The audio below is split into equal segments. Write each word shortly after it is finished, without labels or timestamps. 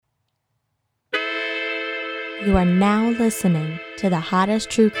You are now listening to the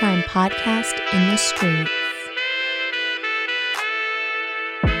hottest true crime podcast in the streets.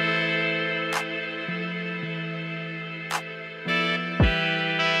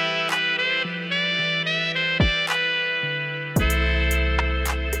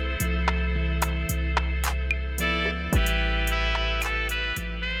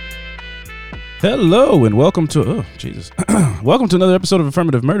 Hello and welcome to welcome to another episode of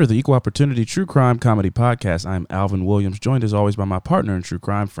Affirmative Murder, the equal opportunity true crime comedy podcast. I'm Alvin Williams, joined as always by my partner in true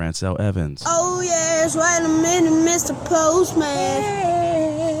crime, Francel Evans. Oh yes, wait a minute, Mr. Postman.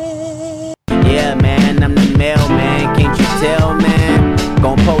 Yeah, man, I'm the mailman. Can't you tell, man?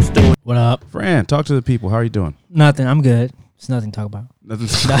 Gon' post it. What up? Fran, talk to the people. How are you doing? Nothing. I'm good. There's nothing to talk about. Nothing.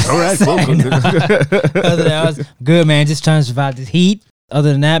 All right, cool. Other than that, I was good, man. Just trying to survive this heat.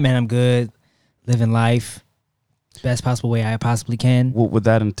 Other than that, man, I'm good. Living life best possible way I possibly can. What would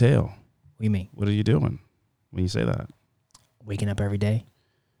that entail? What do you mean? What are you doing when you say that? Waking up every day,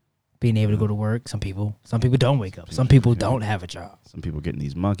 being able to go to work. Some people don't wake up. Some people don't have a job. Some people getting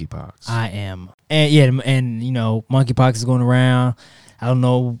these monkeypox. I am, and yeah, and you know, monkeypox is going around. I don't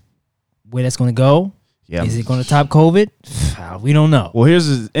know where that's going to go. Yeah, is it going to top COVID? We don't know. Well,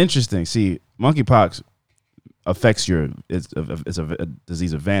 here's interesting. See, monkeypox affects it's a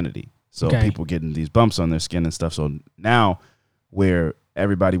disease of vanity. So people getting these bumps on their skin and stuff. So now where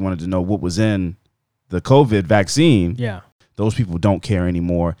everybody wanted to know what was in the COVID vaccine, those people don't care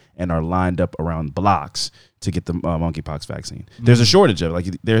anymore and are lined up around blocks to get the monkeypox vaccine. Mm-hmm. There's a shortage of it. Like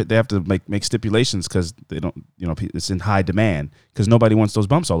they have to make stipulations because they don't, it's in high demand because nobody wants those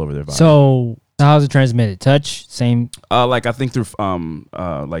bumps all over their body. So how's it transmitted? Touch? Same? Like I think through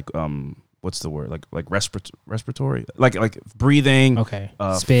what's the word? Like respiratory, like breathing. Okay.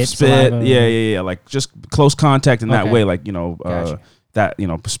 Spit. Saliva. Yeah. Like just close contact in that way. Like Gotcha. that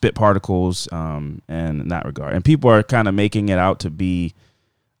spit particles. And in that regard, and people are kind of making it out to be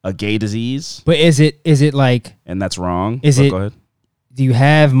a gay disease. But is it like? And that's wrong. Is it? Go ahead. Do you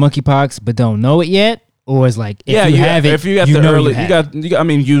have monkeypox but don't know it yet? Or is like if you have it, if you got the early, you got. I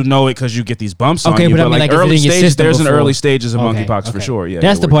mean, you know it because you get these bumps on you. But I mean, like early stage, there's an before. early stages of monkeypox for sure. Yeah,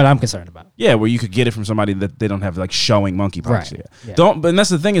 that's the part I'm concerned about. Yeah, where you could get it from somebody that they don't have like showing monkeypox. Right. Yet. Yeah. But that's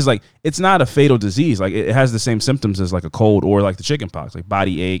the thing is like it's not a fatal disease. Like it has the same symptoms as like a cold or like the chickenpox, like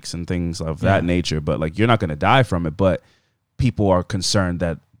body aches and things of that nature. But like you're not going to die from it. But people are concerned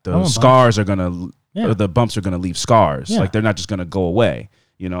that the scars are gonna, or the bumps are gonna leave scars. Like they're not just gonna go away.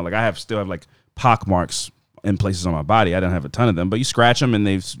 Like I still have like pock marks in places on my body. I don't have a ton of them, but you scratch them and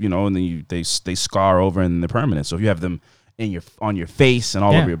they've, and then they scar over and they're permanent. So if you have them on your face and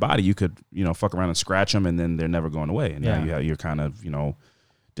all over your body, you could, fuck around and scratch them and then they're never going away. And now you're kind of,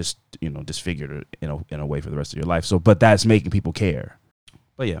 disfigured in a way for the rest of your life. So, but that's making people care.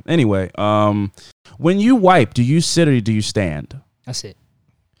 But yeah, anyway, when you wipe, do you sit or do you stand? I sit.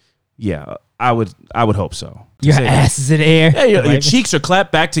 Yeah, I would hope so. Your ass is in the air. Yeah, your cheeks are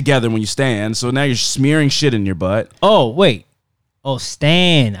clapped back together when you stand, so now you're smearing shit in your butt. Oh wait,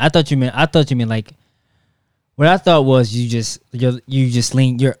 stand. I thought you meant like. What I thought was you just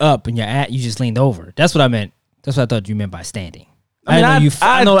lean. You're up and you just leaned over. That's what I meant. That's what I thought you meant by standing. I know you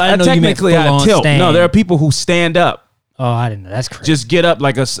meant full on tilt. stand. No, there are people who stand up. Oh, I didn't know. That's crazy. Just get up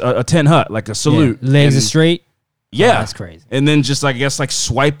like a 10 hut, like a salute. Yeah. Legs are straight. Yeah, oh, that's crazy. And then just like I guess like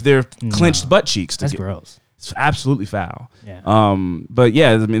swipe their clenched butt cheeks. That's gross. It's absolutely foul. Yeah. But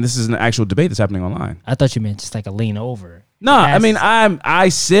yeah, I mean, this is an actual debate that's happening online. I thought you meant just like a lean over. No, I mean I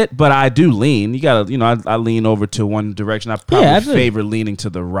sit, but I do lean. You gotta, I lean over to one direction. I probably favor leaning to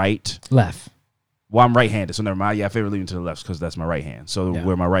the right. Left. Well, I'm right-handed, so never mind. Yeah, I favor leaning to the left because that's my right hand. So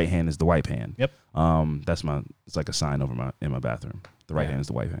where my right hand is the wipe hand. Yep. It's like a sign in my bathroom. The right hand is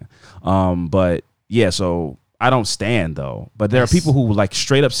the wipe hand. But yeah, so I don't stand though. But there are people who like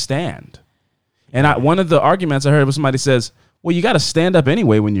straight up stand. And one of the arguments I heard was somebody says, "Well, you got to stand up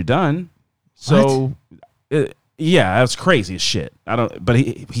anyway when you're done." So, yeah, that's crazy as shit. But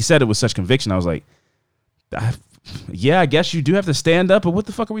he said it with such conviction. I was like, I guess you do have to stand up. But what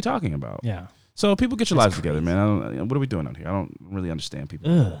the fuck are we talking about? Yeah. So people get your lives together, man. What are we doing out here? I don't really understand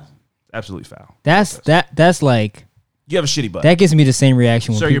people. Absolutely foul. That's like you have a shitty butt. That gives me the same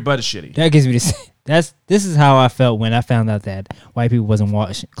reaction. Sir, your butt is shitty. That gives me the same. This is how I felt when I found out that white people wasn't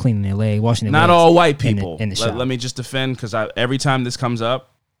washing their legs. Not all white people. In the shop. Let me just defend because every time this comes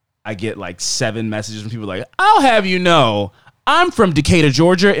up, I get like 7 messages from people like, "I'll have you know, I'm from Decatur,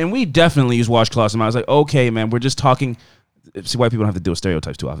 Georgia, and we definitely use washcloths." And I was like, "Okay, man, we're just talking." See, white people don't have to deal with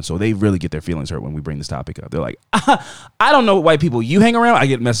stereotypes too often, so they really get their feelings hurt when we bring this topic up. They're like, "I don't know what white people you hang around." I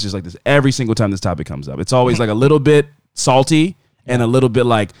get messages like this every single time this topic comes up. It's always like a little bit salty and a little bit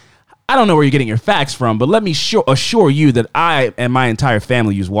like, I don't know where you're getting your facts from, but let me assure you that I and my entire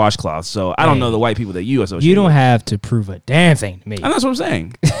family use washcloths. So I don't know the white people that you associate. You don't with. have to prove a damn thing to me. And that's what I'm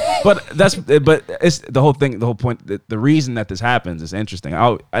saying. but it's the whole thing. The whole point. The reason that this happens is interesting.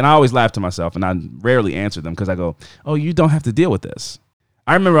 I always laugh to myself, and I rarely answer them because I go, "Oh, you don't have to deal with this."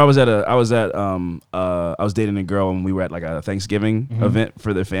 I remember I was dating a girl and we were at like a Thanksgiving event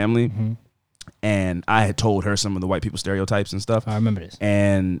for their family, and I had told her some of the white people stereotypes and stuff. I remember this,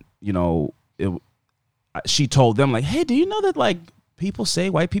 and she told them like, "Hey, do you know that like people say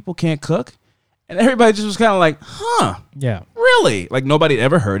white people can't cook?" And everybody just was kind of like, "Huh? Yeah, really?" Like nobody had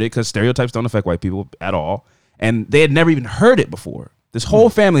ever heard it because stereotypes don't affect white people at all, and they had never even heard it before. This whole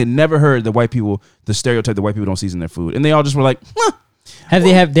family had never heard the stereotype that white people don't season their food, and they all just were like, "Huh."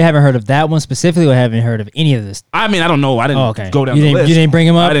 They haven't heard of that one specifically, or haven't heard of any of this? I mean, I don't know. I didn't go down the list. You didn't bring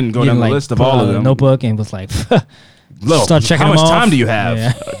him up. I didn't go down the list of all of them. Notebook and was like, Look, start checking how much them off. time do you have?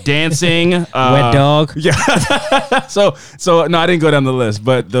 Yeah. Dancing, Wet dog. Yeah. so no, I didn't go down the list.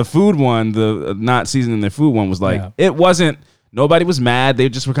 But the food one, the not seasoning their food one, was like it wasn't. Nobody was mad. They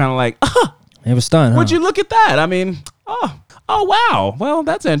just were kind of like, It was stunned. Would you look at that? I mean, oh wow. Well,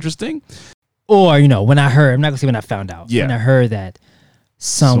 that's interesting. Or when I heard, I'm not gonna say when I found out. Yeah. When I heard that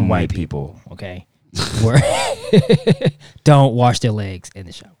some white people, okay, don't wash their legs in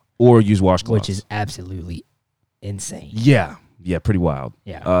the shower or use washcloths, which is absolutely insane. Yeah, pretty wild.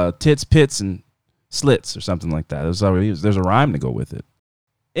 Yeah, tits, pits, and slits or something like that. There's a rhyme to go with it.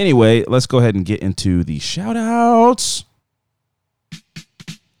 Anyway, let's go ahead and get into the shout outs.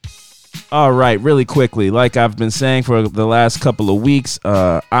 All right, really quickly, like I've been saying for the last couple of weeks,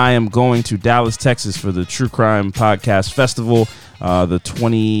 I am going to Dallas, Texas for the True Crime Podcast Festival, the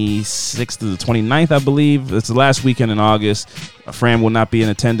 26th to the 29th, I believe. It's the last weekend in August. Fran will not be in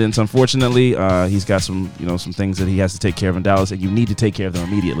attendance, unfortunately. He's got some things that he has to take care of in Dallas, and you need to take care of them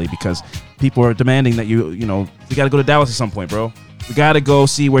immediately because people are demanding that we got to go to Dallas at some point, bro. We got to go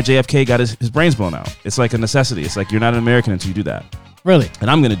see where JFK got his brains blown out. It's like a necessity. It's like you're not an American until you do that. Really? And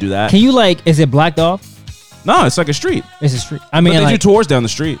I'm going to do that. Can you is it blocked off? No, it's like a street. It's a street. I mean, but they do tours down the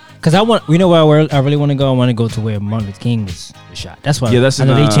street. Because I really want to go. I want to go to where Martin Luther King was shot. That's why. Yeah, that's I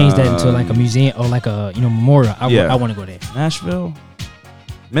know they changed that into like a museum or like a memorial. I want to go there. Nashville,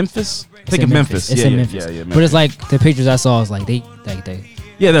 Memphis. I think of Memphis. It's in Memphis. Yeah, But it's like the pictures I saw is like the motel.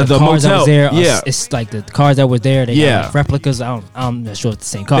 cars that was there. Yeah, it's like the cars that were there. They got like replicas. I'm not sure it's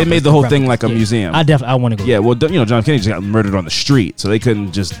the same car. They made the whole thing like a museum. I want to go. Yeah, well, John F. Kennedy just got murdered on the street, so they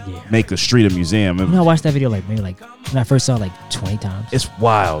couldn't just make the street a museum. I watched that video maybe when I first saw it 20 times. It's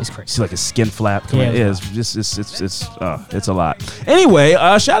wild. It's crazy. See like a skin flap. It's a lot. Anyway,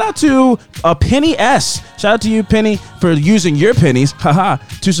 shout out to Penny S. Shout out to you, Penny, for using your pennies,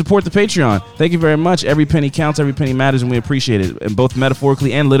 to support the Patreon. Thank you very much. Every penny counts. Every penny matters, and we appreciate it. And both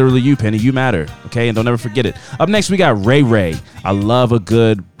metaphorically and literally, you, Penny, you matter. Okay, and don't ever forget it. Up next, we got Ray Ray. I love a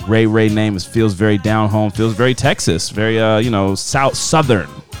good Ray name. It feels very down home. Feels very Texas. Very southern.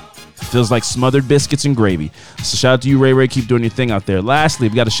 Feels like smothered biscuits and gravy. So shout out to you, Ray. Keep doing your thing out there. Lastly,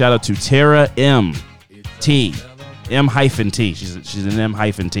 we got a shout out to Tara M.T. M-T. She's an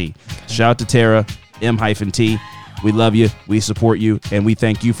M-T. Shout out to Tara M-T. We love you. We support you. And we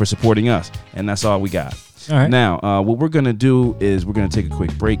thank you for supporting us. And that's all we got. All right. Now, what we're going to do is we're going to take a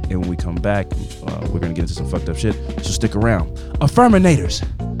quick break. And when we come back, we're going to get into some fucked up shit. So stick around. Affirminators,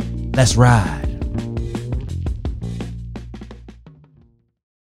 let's ride.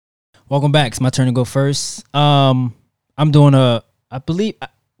 Welcome back. It's my turn to go first. I'm doing I believe,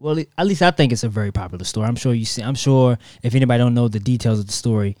 well, at least I think it's a very popular story. I'm sure if anybody don't know the details of the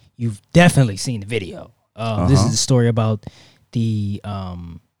story, you've definitely seen the video. This is the story about the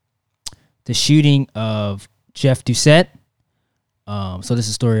shooting of Jeff Doucette. So this is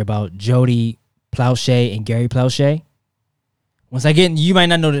a story about Jody Plauché and Gary Plauché. Once I get, you might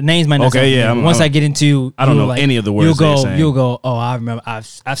not know the names. Might not. Okay, yeah. Once I get into, I don't know any of the words. You'll go. Oh, I remember.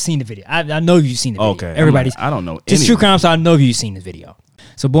 I've seen the video. I know you've seen the video. Okay. Everybody's. I don't know. Just true crime, so I know you've seen the video.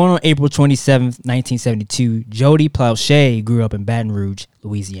 So born on April 27th, 1972, Jody Plauché grew up in Baton Rouge,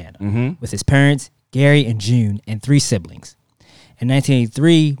 Louisiana, with his parents, Gary and June, and 3 siblings. In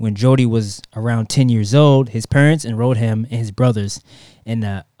 1983, when Jody was around 10 years old, his parents enrolled him and his brothers in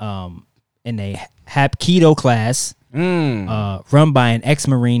a Hapkido class run by an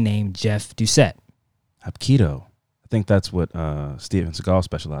ex-Marine named Jeff Doucette. Hapkido. I think that's what Steven Seagal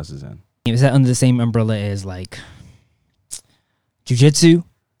specializes in. Is that under the same umbrella as like jiu-jitsu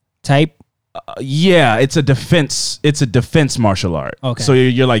type? Yeah, it's a defense martial art. Okay. So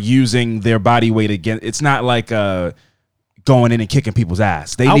you're like using their body weight against. It's not like going in and kicking people's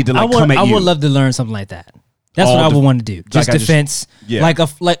ass. They need to come at you. I would love to learn something like that. That's All what I def- would want to do. Just I just- defense, yeah. like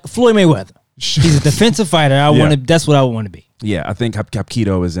Floyd Mayweather. He's a defensive fighter. I want to. That's what I would want to be. Yeah, I think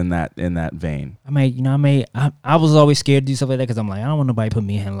Hapkido is in that vein. I was always scared to do stuff like that because I'm like, I don't want nobody put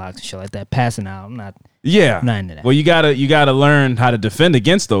me in headlocks and shit like that. Passing out, I'm not. Yeah, I'm not into that. Well, you gotta learn how to defend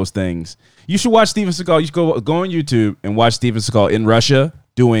against those things. You should watch Steven Seagal. You should go on YouTube and watch Steven Seagal in Russia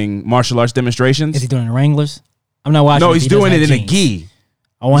doing martial arts demonstrations. Is he doing it in Wranglers? I'm not watching. No, it. he's He doing doesn't it have in a jeans. gi.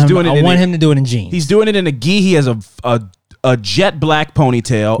 I want He's him to do it in jeans. He's doing it in a gi. He has a jet black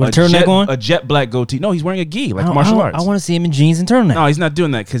ponytail, With a turtleneck on? a jet black goatee. No, he's wearing a gi like I martial arts. I want to see him in jeans and turtleneck. No, he's not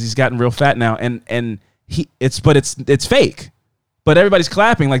doing that because he's gotten real fat now, and it's fake. But everybody's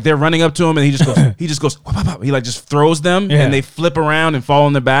clapping like they're running up to him, and he just goes whop, whop, whop. He like just throws them, Yeah. and they flip around and fall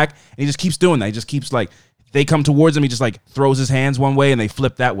on their back, and he just keeps doing that. He just keeps like they come towards him, he just like throws his hands one way and they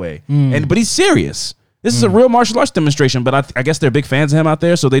flip that way, but he's serious. This is a real martial arts demonstration, but I guess they're big fans of him out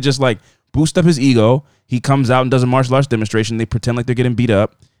there, so they just like boost up his ego. He comes out and does a martial arts demonstration. They pretend like they're getting beat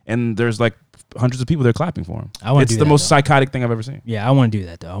up, and there's like hundreds of people there clapping for him. It's the most psychotic thing I've ever seen. Yeah, I want to do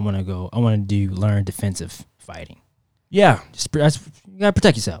that though. I want to learn defensive fighting. Yeah, You gotta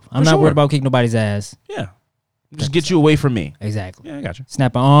protect yourself. I'm not sure. worried about kicking nobody's ass. yeah. Just get you away from me. Exactly. Yeah, I got you.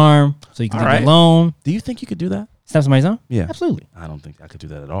 Snap an arm so you can All leave right. it alone. Do you think you could do that? Snap somebody's arm? Yeah. Absolutely. I don't think I could do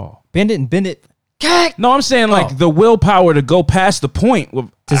that at all. Bend it and bend it. No, I'm saying like the willpower to go past the point.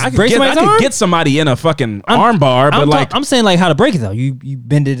 Just I could break get, somebody's I could arm? get somebody in a fucking arm bar, but I'm saying like how to break it though. You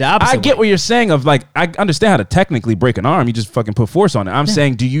bend it the opposite I get way. what you're saying of like, I understand how to technically break an arm. You just fucking put force on it. I'm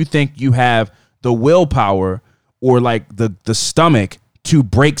saying, do you think you have the willpower or like the stomach to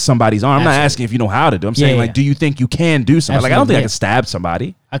break somebody's arm? I'm not asking if you know how to do. I'm saying like, do you think you can do something? Like, I don't think I Absolutely, can stab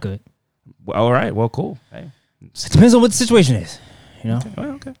somebody. I could. Well, all right. Well, cool. Hey. It depends on what the situation is. You know?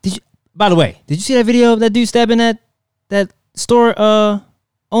 Well, okay. By the way, did you see that video of that dude stabbing that store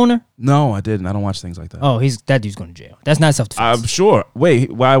owner? No, I didn't. I don't watch things like that. Oh, that dude's going to jail. That's not self-defense. I'm sure.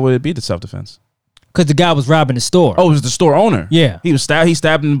 Wait, why would it be the self-defense? Because the guy was robbing the store. Oh, it was the store owner. Yeah. He stabbed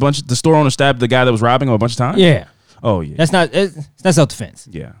the store owner stabbed the guy that was robbing him a bunch of times. Yeah. Oh yeah. It's not self-defense.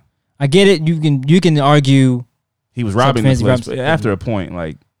 Yeah. I get it. You can argue. He was robbing the Self-defense, place, but after a point,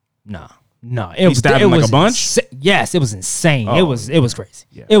 like No. He stabbed him like a bunch? Yes, it was insane. Oh, it was crazy.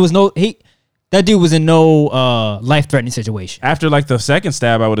 yeah. It was that dude was in no life-threatening situation. after like the second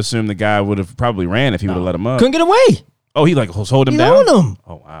stab, I would assume the guy would have probably ran if he would have let him up. Couldn't get away. Oh, he like was holding him He down. owned him.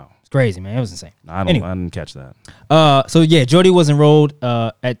 Oh wow. It's crazy, man. It was insane. I Anyway. didn't catch that. So yeah, Jody was enrolled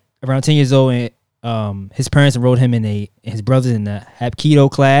at around 10 years old, and his parents enrolled him and his brothers in the Hapkido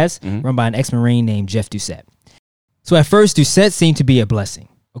class run by an ex-Marine named Jeff Doucette. So at first, Doucette seemed to be a blessing.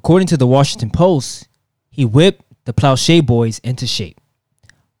 According to the Washington Post, he whipped the Plauché boys into shape.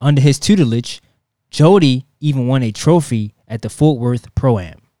 Under his tutelage, Jody even won a trophy at the Fort Worth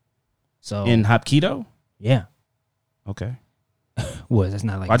Pro-Am. So In Hapkido? yeah, Okay. that's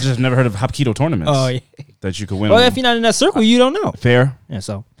not like I just have never heard of Hapkido tournaments. oh yeah. That you could win. Well, if you're not in that circle, you don't know. Fair. Yeah,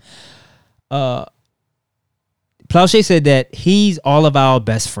 so Plauché said that he's all of our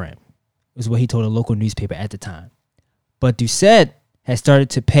best friend, is what he told a local newspaper at the time. But Doucette had started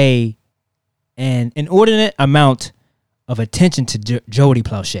to pay an inordinate amount of attention to Jody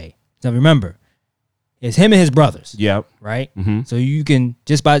Plauché. Now remember, it's him and his brothers, Yep. right? Mhm. So you can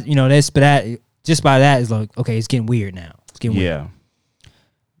just by that is like, okay, it's getting weird now. It's getting weird. Yeah.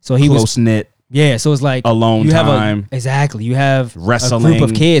 So he was Close knit. yeah, so it's like Alone you have time. exactly. You have a Wrestling. group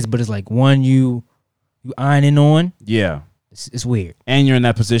of kids, but it's like one you ironing on. Yeah. It's weird. And you're in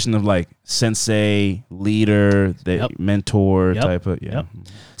that position of like sensei, leader, Yep. mentor Yep. type of Yep.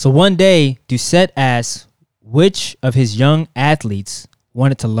 So one day, Doucette asked which of his young athletes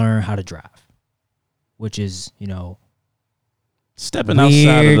wanted to learn how to drive, which is Stepping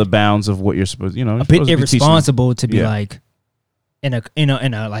outside of Weird. the bounds of what you're supposed, a bit irresponsible to be Yeah. like in a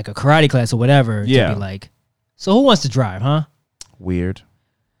like a karate class or whatever. Yeah. To be like, so who wants to drive, huh? Weird.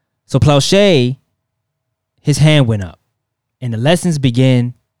 So Plauché, his hand went up, and the lessons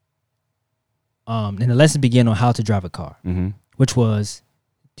began. On how to drive a car, which was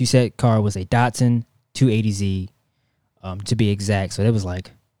Doucette car was a Datsun 280Z, to be exact. So it was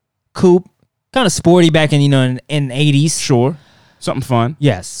like coupe, kind of sporty back in in the 80s. Sure. Something fun.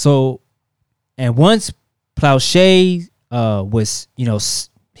 Yes. So, and once Plauché was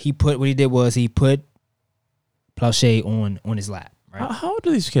he put Plauché on his lap. Right. How old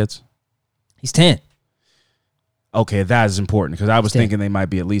are these kids? He's 10. Okay, that is important because I was Understand. thinking they might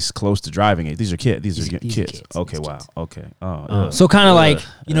be at least close to driving it. These are kids. These are These kids. kids. Okay, These wow. kids. Okay. Oh, So kind of like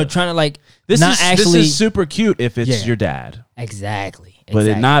trying to like this not is actually this is super cute if it's Yeah. your dad, exactly. but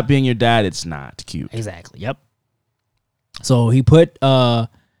it not being your dad, it's not cute. Exactly. Yep. So he put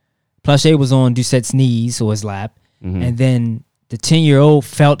Plauché was on Doucette's knees or his lap, and then the 10-year-old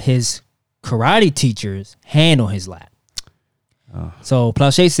felt his karate teacher's hand on his lap. So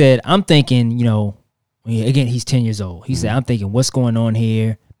Plauché said, I'm thinking, you know, again, he's 10 years old. He said, I'm thinking, what's going on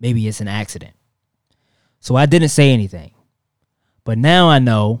here? Maybe it's an accident. So I didn't say anything. But now I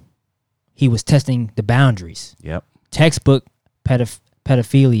know he was testing the boundaries. Yep. Textbook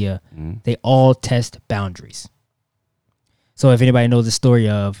pedophilia, they all test boundaries. So if anybody knows the story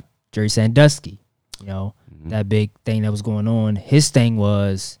of Jerry Sandusky, you know, that big thing that was going on, his thing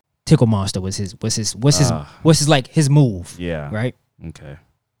was Tickle Monster was his like his move. Yeah. Right? Okay.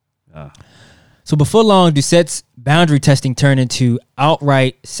 So before long, Doucette's boundary testing turned into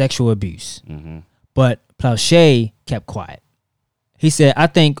outright sexual abuse. But Plauché kept quiet. He said, I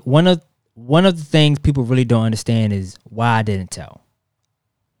think one of the things people really don't understand is why I didn't tell.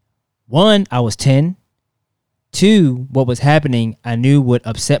 1, I was 10. 2, what was happening I knew would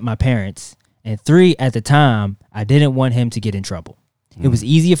upset my parents. And 3, at the time, I didn't want him to get in trouble. It was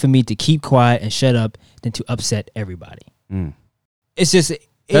easier for me to keep quiet and shut up than to upset everybody. It's just,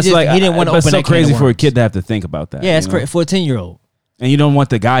 that's like, he didn't want to open that's so that can of crazy for a worms. kid to have to think about that. Yeah, it's you know? crazy for a 10-year-old. And you don't want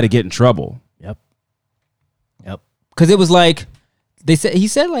the guy to get in trouble. Yep. Because it was like, he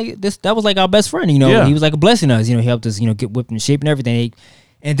said like this, that was like our best friend, you know. Yeah. He was like blessing us, you know. He helped us, you know, get whipped in shape and everything.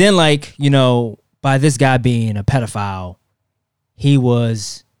 And then like, you know, by this guy being a pedophile, he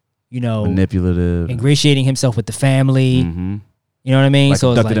was, you know, manipulative, ingratiating himself with the family. You know what I mean? like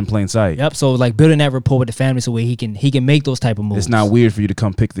So it's abducted like, in plain sight. Yep. So like building that rapport with the family, so where he can make those type of moves. It's not weird for you to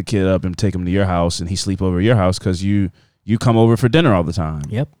come pick the kid up and take him to your house and he sleep over at your house because you come over for dinner all the time.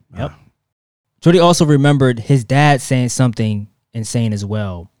 Yep. Jody also remembered his dad saying something insane as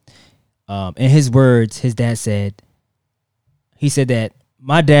well. In his words, his dad said, he said that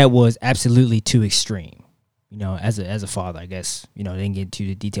my dad was absolutely too extreme. You know, as a father, I guess, you know, they didn't get into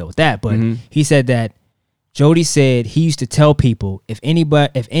the detail with that, but he said that Jody said he used to tell people, if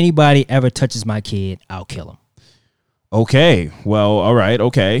anybody ever touches my kid, I'll kill him. Okay. Well, all right.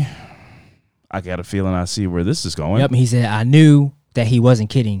 Okay. I got a feeling I see where this is going. Yep. And he said, I knew that he wasn't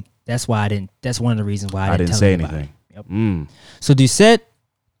kidding. That's why that's one of the reasons why I didn't tell say anybody. anything. Yep. So Doucette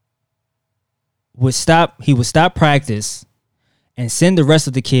would stop practice and send the rest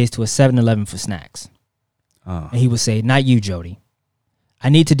of the kids to a 7-Eleven for snacks. And he would say, not you, Jody. I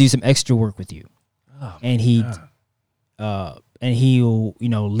need to do some extra work with you. And he'll, you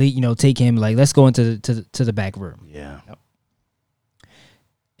know, take him like, let's go into the back room. Yeah. Yep.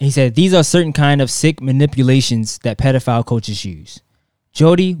 He said, these are certain kind of sick manipulations that pedophile coaches use.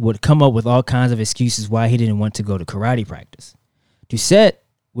 Jody would come up with all kinds of excuses why he didn't want to go to karate practice. Doucette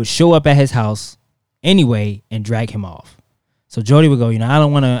would show up at his house anyway and drag him off. So Jody would go, you know, I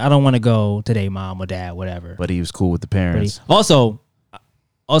don't want to go today, mom or dad, whatever. But he was cool with the parents. Also,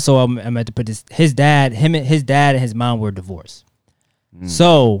 I'm at to put this. His dad and his mom were divorced.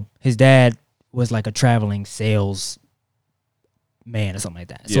 So his dad was like a traveling sales man or something like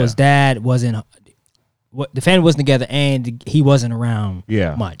that. So his dad wasn't. The family wasn't together and he wasn't around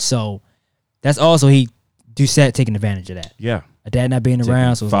much. So that's also Doucette taking advantage of that. Yeah. A dad not being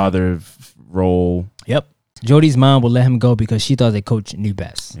around. So father role. Yep. Jody's mom would let him go because she thought the coach knew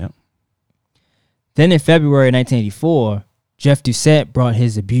best. Yep. Then in February 1984, Jeff Doucette brought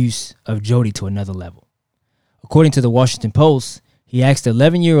his abuse of Jody to another level. According to the Washington Post, he asked the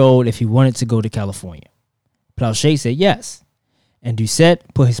 11-year-old if he wanted to go to California. Plauché said yes. And Doucette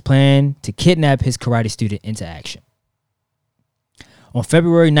put his plan to kidnap his karate student into action. On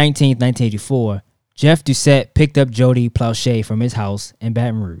February 19, 1984, Jeff Doucette picked up Jody Plauché from his house in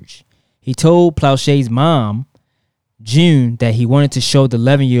Baton Rouge. He told Plauché's mom, June, that he wanted to show the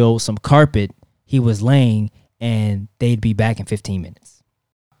 11-year-old some carpet he was laying and they'd be back in 15 minutes.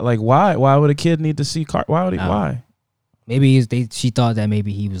 Like, why? Why would a kid need to see why? Maybe she thought that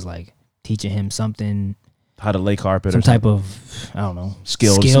maybe he was like teaching him something. How to lay carpet, some or type of, I don't know,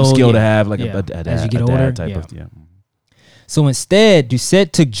 skill to have, like as you get older. Type of. So instead,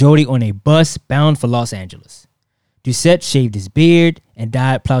 Doucette took Jody on a bus bound for Los Angeles. Doucette shaved his beard and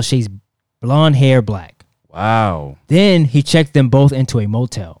dyed Plauché's blonde hair black. Wow. Then he checked them both into a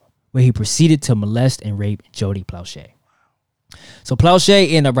motel where he proceeded to molest and rape Jody Plauché. So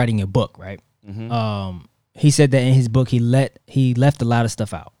Plauché ended up writing a book, right? He said that in his book he left a lot of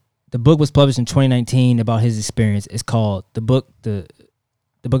stuff out. The book was published in 2019 about his experience. It's called the book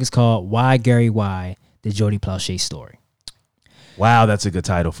is called Why Gary Why: The Jody Plauché Story. Wow, that's a good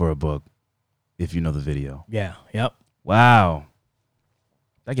title for a book. If you know the video. Yeah. Yep. Wow.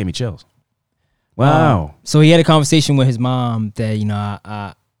 That gave me chills. Wow. So he had a conversation with his mom that, you know,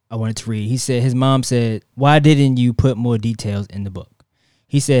 I wanted to read. He said his mom said, "Why didn't you put more details in the book?"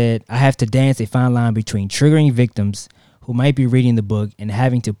 He said, I have to dance a fine line between triggering victims who might be reading the book and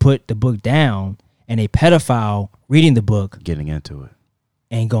having to put the book down, and a pedophile reading the book Getting into it.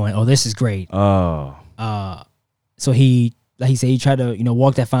 and going, oh, this is great. Oh. So he, like he said, he tried to,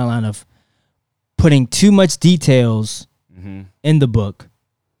 walk that fine line of putting too much details in the book,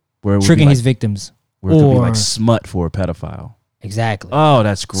 Where it would be tricking like, his victims. where it could be like smut for a pedophile. Exactly. Oh,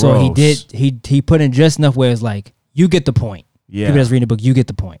 that's gross. So he put in just enough where it's like, you get the point. Yeah. People that's reading the book, you get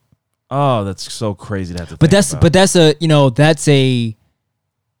the point. Oh, that's so crazy to have to But think about.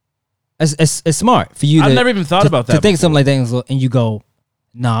 it's smart for you. I've never even thought about that to think before. something like that, and you go,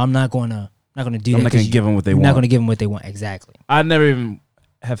 no, I'm not gonna do that. I'm not going to give them what they You're want. not gonna give them what they want. Exactly. I never even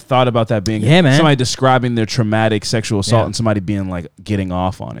have thought about that being man. somebody describing their traumatic sexual assault Yeah. and somebody being like getting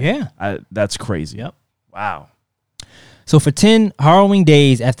off on it. Yeah. That's crazy. Yep. Wow. So for 10 harrowing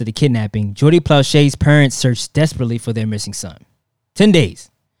days after the kidnapping, Jody Plauche's parents searched desperately for their missing son. 10 days.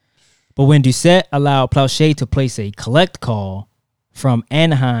 But when Doucette allowed Plauche to place a collect call from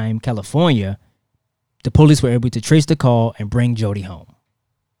Anaheim, California, the police were able to trace the call and bring Jody home.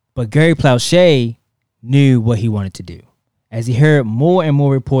 But Gary Plauche knew what he wanted to do. As he heard more and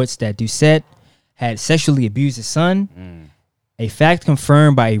more reports that Doucette had sexually abused his son, a fact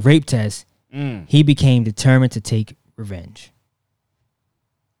confirmed by a rape test, he became determined to take revenge.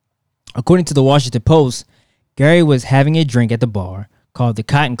 According to the Washington Post, Gary was having a drink at the bar called the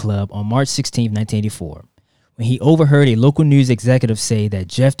Cotton Club on March 16, 1984, when he overheard a local news executive say that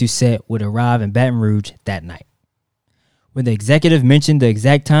Jeff Doucette would arrive in Baton Rouge that night. When the executive mentioned the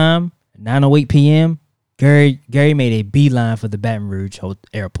exact time, 9:08 p.m., Gary made a beeline for the Baton Rouge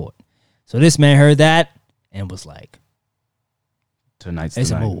airport. So this man heard that and was like, Tonight's it's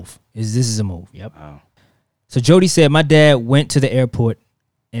the a night. move. This is a move. Yep. Wow. So Jody said, my dad went to the airport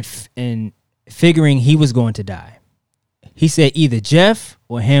and figuring he was going to die. He said either Jeff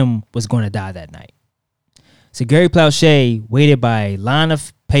or him was going to die that night. So Gary Plauche waited by a line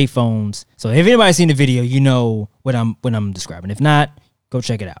of payphones. So if anybody's seen the video, you know what I'm describing. If not, go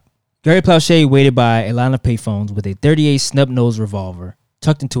check it out. Gary Plauche waited by a line of payphones with a .38 snub-nosed revolver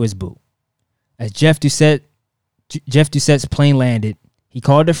tucked into his boot. As Jeff Doucette's plane landed, he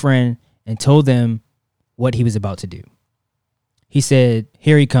called a friend and told them what he was about to do. He said,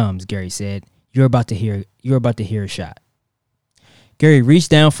 "Here he comes," Gary said. You're about to hear a shot." Gary reached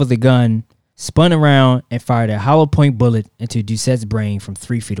down for the gun, spun around, and fired a hollow point bullet into Doucette's brain from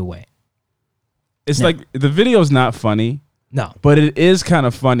 3 feet away. It's No. like the video's not funny, No. but it is kind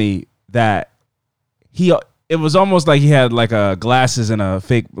of funny that it was almost like he had like a glasses and a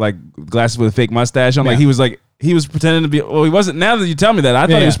fake, like glasses with a fake mustache on. Yeah. Like he was pretending to be, well, he wasn't. Now that you tell me that, I thought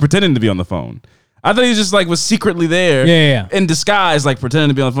he Yeah. was pretending to be on the phone. I thought he just like was secretly there, Yeah. in disguise, like pretending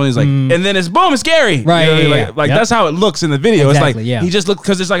to be on the phone. He's like, and then it's boom, it's Gary, Right, You know, yeah. like Yep. that's how it looks in the video. Exactly, It's like yeah. he just looked,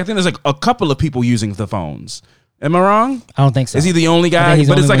 because there's like, I think there's like a couple of people using the phones. Am I wrong? I don't think so. Is he the only I guy? think he's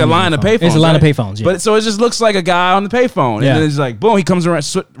the But it's only like a one line using of the phone. payphones. It's a line of right? payphones, yeah. But so it just looks like a guy on the payphone, Yeah. and then it's like boom, he comes around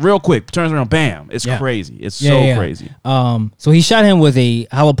real quick, turns around, bam. It's Yeah. crazy. It's Yeah, so yeah. crazy. So he shot him with a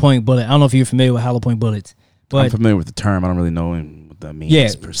hollow point bullet. I don't know if you're familiar with hollow point bullets, I'm but familiar with the term. I don't really know what that means. yeah.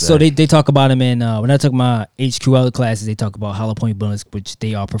 Per se. So they talk about him in when I took my HQL classes. They talk about hollow point bullets, which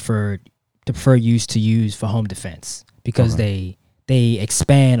they are preferred use for home defense because they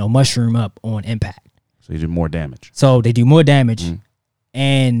expand or mushroom up on impact. So you do more damage. So they do more damage.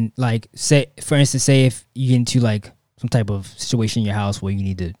 And like say for instance, say if you get into like some type of situation in your house where you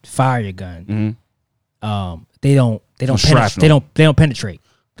need to fire your gun, they don't shrapnel. they don't penetrate.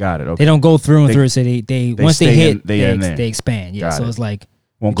 Got it. Okay. They don't go through and through. So they once they stay hit, in- they in there. they expand. Yeah. Got So it. it's like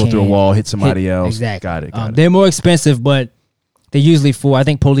Won't you go through a can't wall, hit somebody hit- else. Exactly. Got it. Got it. They're more expensive, but they're usually for, I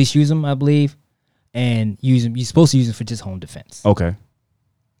think police use them, I believe, and use them. You're supposed to use them for just home defense. Okay.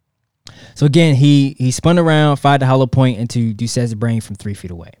 So again, he spun around, fired the hollow point into Doucette's brain from 3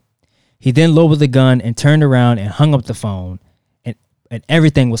 feet away. He then lowered the gun and turned around and hung up the phone, and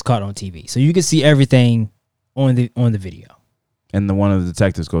everything was caught on TV. So you could see everything on the video. And one of the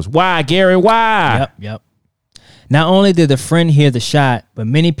detectives goes, "Why, Gary? Why?" Yep. Not only did the friend hear the shot, but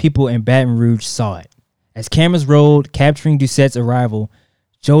many people in Baton Rouge saw it. As cameras rolled, capturing Doucette's arrival,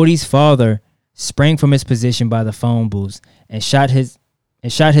 Jody's father sprang from his position by the phone booth and shot his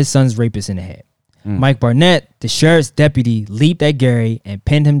son's rapist in the head. Mike Barnett, the sheriff's deputy, leaped at Gary and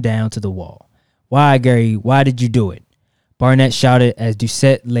pinned him down to the wall. "Why, Gary? Why did you do it?" Barnett shouted as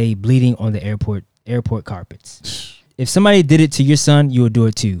Doucette lay bleeding on the airport carpets. "If somebody did it to your son, you would do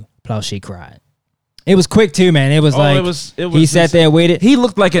it too," Plauche cried. It was quick too, man. It was he sat there and waited. He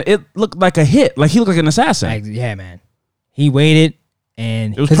looked like it looked like a hit. Like he looked like an assassin. Like, yeah, man. He waited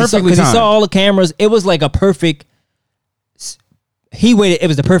and It was because perfectly he timed. saw all the cameras. It was like a perfect he waited. It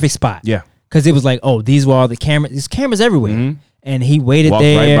was the perfect spot. Yeah. Because it was like, oh, these were all the cameras. There's cameras everywhere. Mhm. And he waited Walked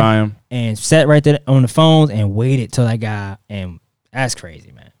there right by him. and sat right there on the phones and waited till that guy. And that's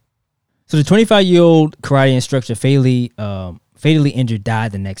crazy, man. So the 25-year-old karate instructor fatally injured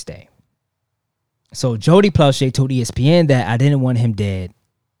died the next day. So Jody Plauché told ESPN that I didn't want him dead.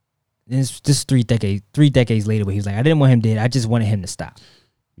 This is 3 decades later, where he was like, I didn't want him dead. I just wanted him to stop.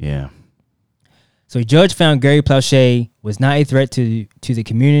 Yeah. So a judge found Gary Plauché was not a threat to the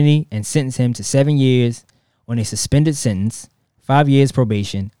community and sentenced him to 7 years on a suspended sentence, 5 years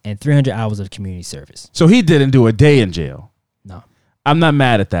probation, and 300 hours of community service. So he didn't do a day in jail. No. I'm not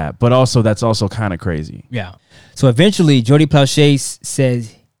mad at that, but also that's also kind of crazy. Yeah. So eventually, Jody Plauché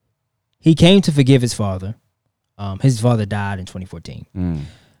says he came to forgive his father. His father died in 2014.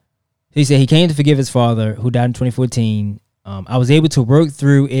 He said he came to forgive his father, who died in 2014. I was able to work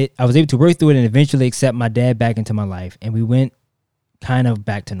through it. and eventually accept my dad back into my life, and we went kind of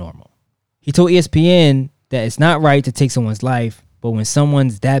back to normal. He told ESPN that it's not right to take someone's life, but when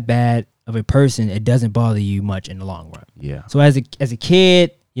someone's that bad of a person, it doesn't bother you much in the long run. Yeah. So as a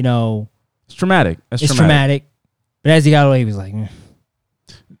kid, you know, It's traumatic. it's traumatic. But as he got older, he was like,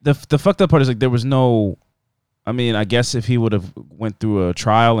 The fucked up part is like there was no. I mean, I guess if he would have went through a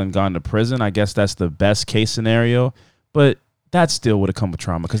trial and gone to prison, I guess that's the best case scenario. But that still would have come with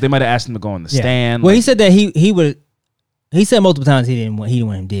trauma because they might have asked him to go on the stand. Well, he said that he would. He said multiple times he didn't want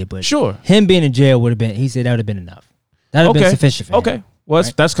him dead, but Sure. him being in jail would have been. He said that would have been enough. That would have been sufficient for him. Okay. Well,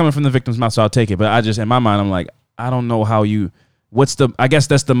 that's coming from the victim's mouth, so I'll take it. But I just, in my mind, I'm like, I don't know how you. I guess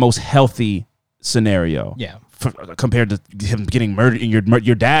that's the most healthy scenario. Yeah. Compared to him getting murdered and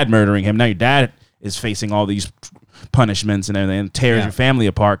your dad murdering him. Now your dad is facing all these punishments and everything, and tears your family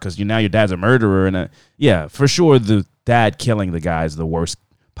apart because now your dad's a murderer. And for sure, the dad killing the guy is the worst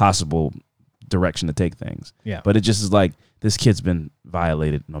possible direction to take things. Yeah. But it just is like this kid's been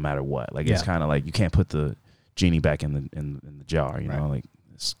violated no matter what. Like it's kind of like you can't put the genie back in the jar. You know, like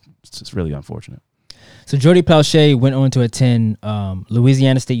it's just really unfortunate. So Jody Plauché went on to attend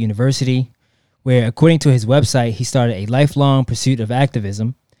Louisiana State University, where, according to his website, he started a lifelong pursuit of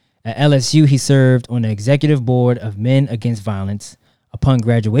activism. At LSU, he served on the executive board of Men Against Violence. Upon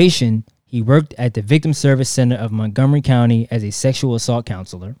graduation, he worked at the Victim Service Center of Montgomery County as a sexual assault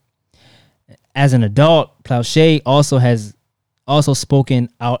counselor. As an adult, Plauché also spoken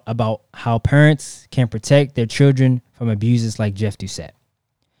out about how parents can protect their children from abusers like Jeff Doucette.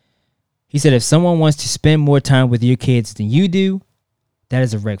 He said, if someone wants to spend more time with your kids than you do, that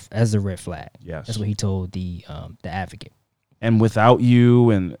is a red flag. Yes. That's what he told the advocate. And without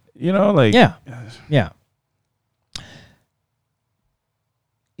you, and you know, like yeah.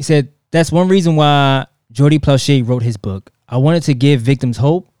 He said that's one reason why Jody Plauché wrote his book. I wanted to give victims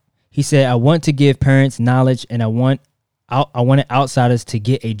hope. He said, I want to give parents knowledge, and I wanted outsiders to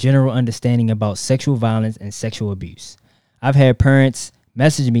get a general understanding about sexual violence and sexual abuse. I've had parents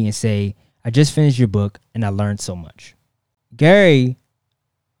message me and say, I just finished your book and I learned so much. Gary,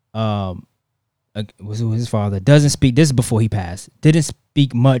 was his father, doesn't speak, this is before he passed, didn't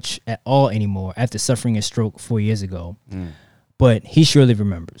speak much at all anymore after suffering a stroke 4 years ago. But he surely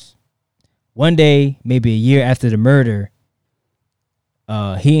remembers. One day, maybe a year after the murder,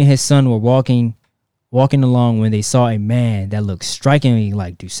 he and his son were walking along when they saw a man that looked strikingly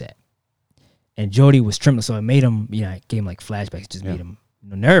like Doucette. And Jody was trembling, so it made him, it gave him like flashbacks, just made him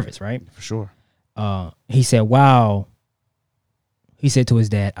nervous, right? For sure. He said, wow. He said to his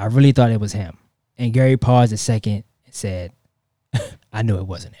dad, I really thought it was him. And Gary paused a second and said, I knew it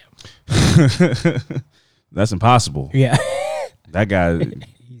wasn't him. That's impossible. Yeah. That guy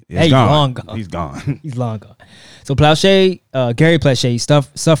he's gone. long gone. He's gone. He's long gone. So Gary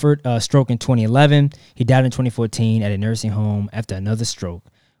Plauché suffered a stroke in 2011. He died in 2014 at a nursing home after another stroke,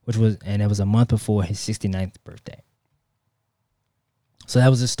 it was a month before his 69th birthday. So that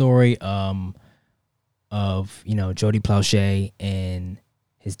was the story of Jody Plauché and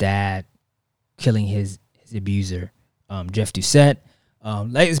his dad killing his abuser, Jeff Doucette.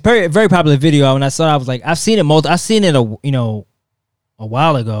 It's very, very popular video. When I saw it, I was like, I've seen it a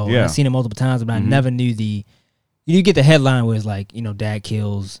while ago. Yeah. I've seen it multiple times, but I never knew you get the headline where it's like, dad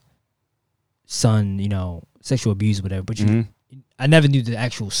kills son, sexual abuse or whatever, but I never knew the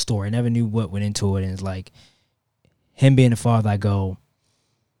actual story. I never knew what went into it. And it's like him being a father, I go,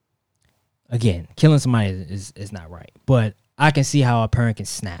 again, killing somebody is not right. But I can see how a parent can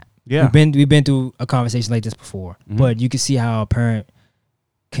snap. Yeah. We've been through a conversation like this before, but you can see how a parent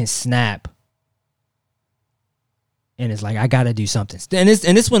can snap. And it's like, I gotta do something. And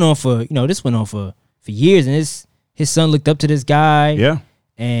this went on for years. And his son looked up to this guy. Yeah.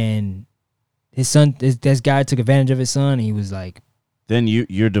 And his son, this guy took advantage of his son. And he was like, then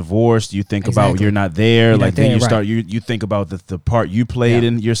you're divorced. You think about Exactly. you're not there. You're Like not then there, you start right. you think about the part you played Yeah.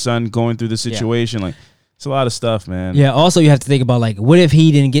 in your son going through the situation. Like it's a lot of stuff, man. Yeah. Also, you have to think about like, what if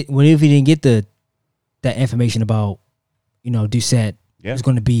he didn't get that information about, Doucette Yeah. was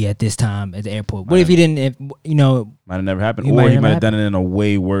going to be at this time at the airport. What if he didn't? Might have never happened, He or might he have might have never done it in a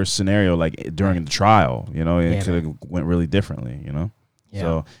way worse scenario, like during the trial. It Yeah, could have went really differently. Yeah.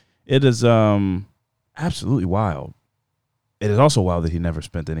 So it is absolutely wild. It is also wild that he never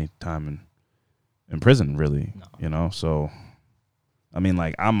spent any time in prison, really. So I mean,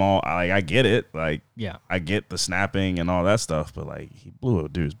 like I get it, like Yeah. I get the snapping and all that stuff, but like he blew a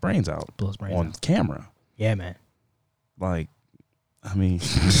dude's brains out Blew his brains on out. camera. Yeah, man. Like, I mean,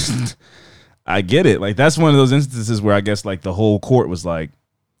 I get it. Like, that's one of those instances where I guess like the whole court was like,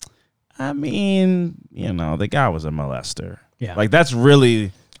 I mean, the guy was a molester. Yeah. Like, that's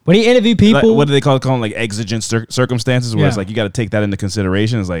really When he interviewed people, like, what do they call them? Like exigent circumstances, where it's Yeah. like you got to take that into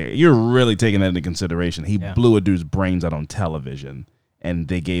consideration. It's like you're really taking that into consideration. He Yeah. blew a dude's brains out on television, and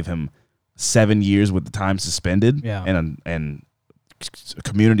they gave him 7 years with the time suspended. Yeah. and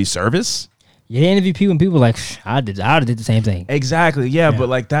community service. you interview people, and people were like, I would have did the same thing. Exactly. Yeah, Yeah. but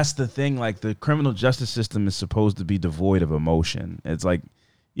like that's the thing. Like the criminal justice system is supposed to be devoid of emotion. It's like,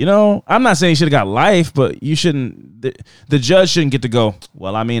 I'm not saying you should have got life, but you shouldn't. The judge shouldn't get to go,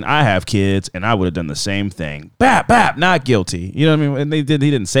 well, I mean, I have kids and I would have done the same thing. Bap, not guilty. You know what I mean? And he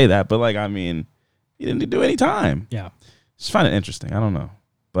didn't say that, but like, I mean, he didn't do any time. Yeah. Just find it interesting. I don't know,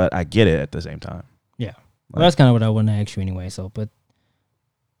 but I get it at the same time. Yeah. Well, that's kind of what I want to ask you anyway. So, but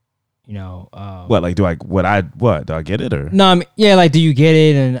What, like, do I get it or? No, I mean, yeah, like, do you get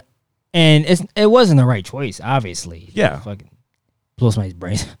it? And it wasn't the right choice, obviously. Yeah. Fucking blow somebody's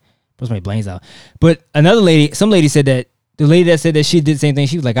brains out. But some lady said that the lady that said that she did the same thing.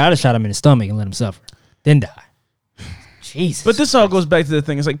 She was like, I'd have shot him in the stomach and let him suffer, then die. Jesus. But this all goes back to the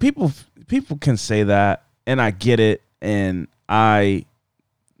thing. It's like people can say that, and I get it, and I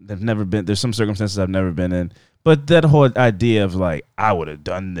have never been. There's some circumstances I've never been in, but that whole idea of like I would have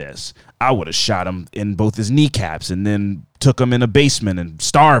done this, I would have shot him in both his kneecaps, and then took him in a basement and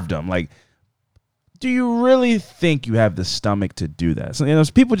starved him. Like, do you really think you have the stomach to do that? So,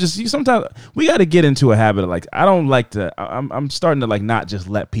 people just sometimes we got to get into a habit of like I don't like to. I'm starting to like not just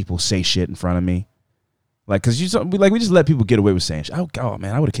let people say shit in front of me. Like, cause we just let people get away with saying, "Oh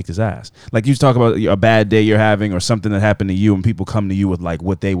man, I would have kicked his ass." Like you talk about a bad day you're having or something that happened to you, and people come to you with like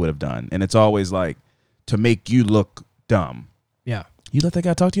what they would have done, and it's always like to make you look dumb. yeah. You let that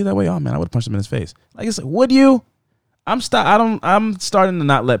guy talk to you that way? Oh man, I would have punched him in his face. Like it's like, would you? I'm starting to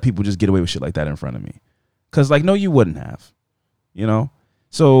not let people just get away with shit like that in front of me, cause like no, you wouldn't have,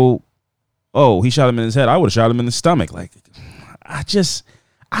 So, he shot him in his head. I would have shot him in the stomach. Like,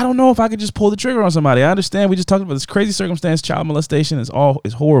 I don't know if I could just pull the trigger on somebody. I understand we just talked about this crazy circumstance, child molestation is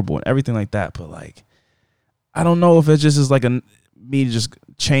horrible and everything like that. But like, I don't know if it just is like me to just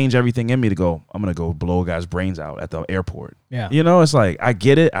change everything in me to go, I'm going to go blow a guy's brains out at the airport. Yeah. It's like, I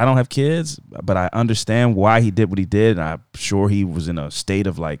get it. I don't have kids, but I understand why he did what he did. And I'm sure he was in a state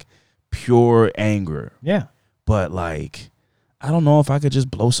of like pure anger. Yeah. But like, I don't know if I could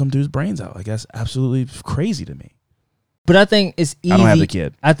just blow some dude's brains out. Like that's absolutely crazy to me. But I think it's easy. I don't have the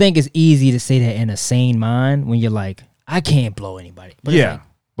kid. I think it's easy to say that in a sane mind when you're like, I can't blow anybody. But it's like,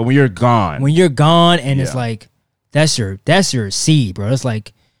 but when you're gone, when you're gone and it's Yeah. like, that's your seed, bro. It's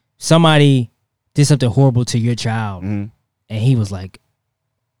like somebody did something horrible to your child, and he was like,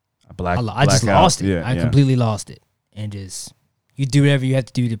 I just lost it. Yeah, I completely lost it, and just you do whatever you have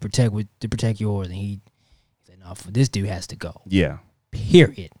to do to protect yours. And he said, no, this dude has to go. Yeah.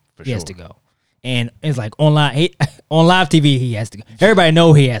 Period. For He has sure. to go. And it's like on live TV, he has to go. Everybody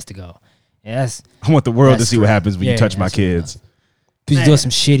know he has to go. Yes, I want the world to That's see what right. happens when Yeah, you touch my that's what it kids. because you do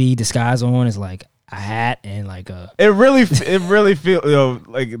some shitty disguise on. It's like a hat and like a It really feels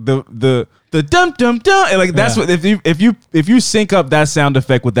like the dum dum dum. And like that's Yeah. what if you sync up that sound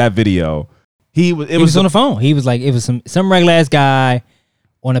effect with that video, it he was on the phone. He was like, it was some regular ass guy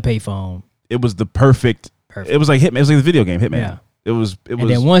on a payphone. it was the perfect. Perfect. It was like Hitman. It was like the video game Hitman. Yeah. It was. And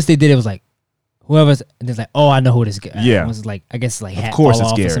then once they did it, was like whoever's. And it's like, oh, I know who this guy. Yeah. It was like, I guess like Of hat course fall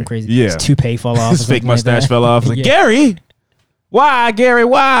it's off or some Gary. crazy. Yeah. His toupee fall off. his or fake something like mustache that. fell off. Like Yeah. Gary, why Gary?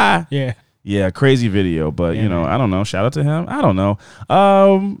 Why? Yeah. Yeah, crazy video, but Yeah, man. I don't know. Shout out to him. I don't know.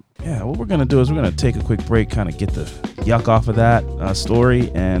 Yeah, what we're gonna do is we're gonna take a quick break, kind of get the yuck off of that story,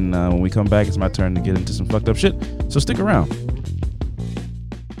 and when we come back, it's my turn to get into some fucked up shit. So stick around.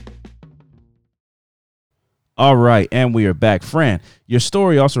 All right, and we are back. Fran, your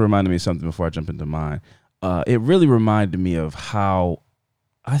story also reminded me of something before I jump into mine. It really reminded me of how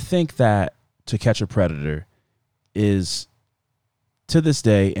I think that To Catch a Predator is to this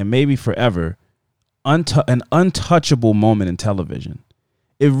day and maybe forever an untouchable moment in television.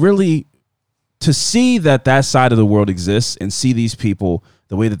 It really, to see that side of the world exists and see these people,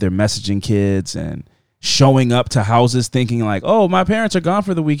 the way that they're messaging kids and showing up to houses thinking like, oh, my parents are gone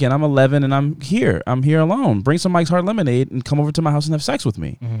for the weekend. I'm 11 and I'm here alone. Bring some Mike's Hard Lemonade and come over to my house and have sex with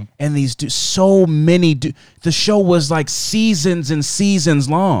me. Mm-hmm. And these so many, the show was like seasons and seasons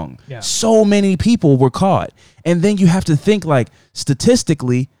long. Yeah. So many people were caught. And then you have to think like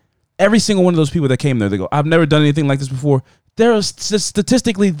statistically, every single one of those people that came there, they go, I've never done anything like this before.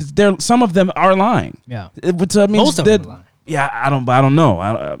 Statistically, some of them are lying. Yeah. Most of them are lying. Yeah, I don't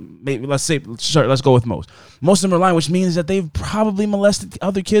know. Maybe let's go with most. Most of them are lying, which means that they've probably molested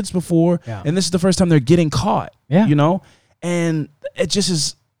other kids before, and this is the first time they're getting caught. Yeah, you know, and it just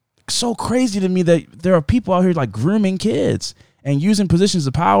is so crazy to me that there are people out here like grooming kids and using positions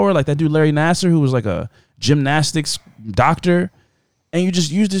of power, like that dude Larry Nassar, who was like a gymnastics doctor, and you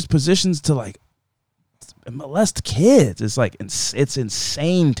just use these positions to like molest kids. It's like it's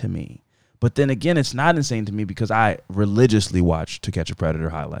insane to me. But then again, it's not insane to me because I religiously watch To Catch a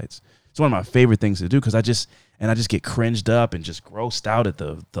Predator highlights. It's one of my favorite things to do because I just get cringed up and just grossed out at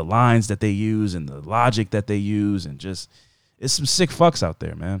the lines that they use and the logic that they use, and just, it's some sick fucks out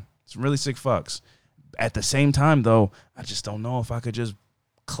there, man. Some really sick fucks. At the same time, though, I just don't know if I could just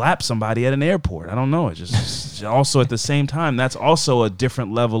clap somebody at an airport. I don't know. It just also at the same time, that's also a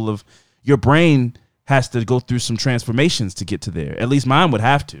different level of, your brain has to go through some transformations to get to there. At least mine would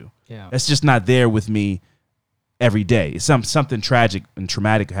have to. Yeah. It's just not there with me every day. It's something tragic and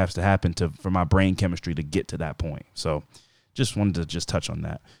traumatic has to happen for my brain chemistry to get to that point. So just wanted to touch on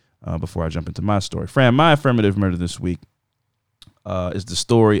that before I jump into my story. Fran, my affirmative murder this week is the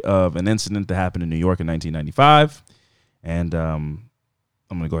story of an incident that happened in New York in 1995. And I'm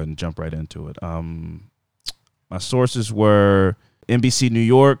going to go ahead and jump right into it. My sources were NBC New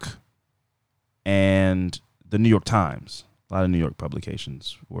York and the New York Times. A lot of New York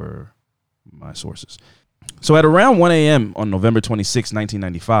publications were my sources. So at around 1 a.m. on November 26,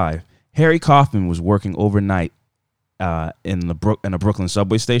 1995, Harry Kaufman was working overnight in a Brooklyn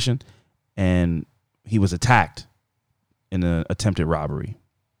subway station, and he was attacked in an attempted robbery.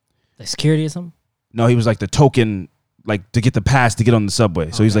 Like security or something? No, he was like the token, like to get the pass to get on the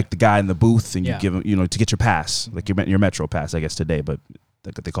subway. So he's like the guy in the booth, and you give him, to get your pass, like your Metro pass, I guess today, but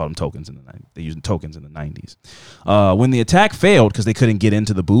they called them tokens in the 90s. They used tokens in the 90s. When the attack failed because they couldn't get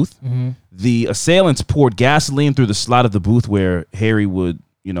into the booth, the assailants poured gasoline through the slot of the booth where Harry would,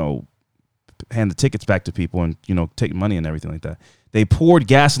 hand the tickets back to people and, take money and everything like that. They poured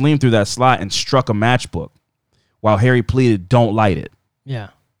gasoline through that slot and struck a matchbook while Harry pleaded, "Don't light it." Yeah.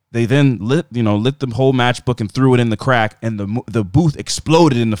 They then lit the whole matchbook and threw it in the crack, and the booth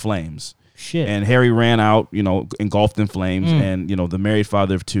exploded into flames. Shit. And Harry ran out, engulfed in flames, and the married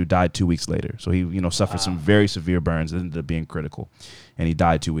father of two died 2 weeks later. So he, suffered some very severe burns that ended up being critical, and he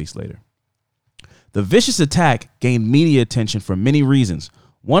died 2 weeks later. The vicious attack gained media attention for many reasons,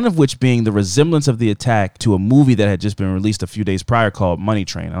 one of which being the resemblance of the attack to a movie that had just been released a few days prior called Money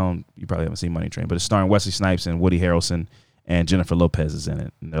Train. You probably haven't seen Money Train, but it's starring Wesley Snipes and Woody Harrelson, and Jennifer Lopez is in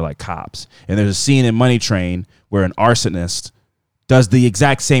it, and they're like cops. And there's a scene in Money Train where an arsonist does the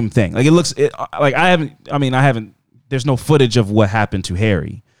exact same thing. Like there's no footage of what happened to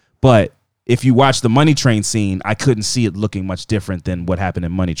Harry, but if you watch the Money Train scene, I couldn't see it looking much different than what happened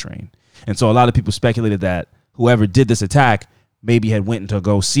in Money Train. And so a lot of people speculated that whoever did this attack maybe had went to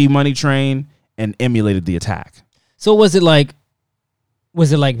go see Money Train and emulated the attack. So was it like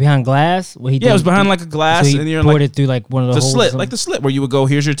behind glass? It was behind like a glass, so and you're poured it through like one of the holes slit, like the slit where you would go,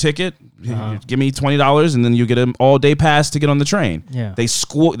 here's your ticket, give me $20, and then you get an all day pass to get on the train. Yeah, they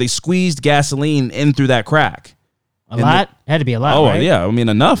squeezed gasoline in through that crack. It had to be a lot. Oh right? Yeah, I mean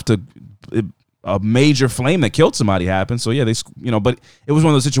enough to a major flame that killed somebody happened. So yeah, but it was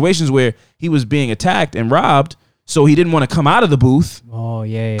one of those situations where he was being attacked and robbed, so he didn't want to come out of the booth. Oh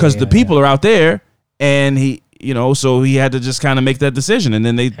yeah, because the people are out there, and he. So he had to just kind of make that decision, and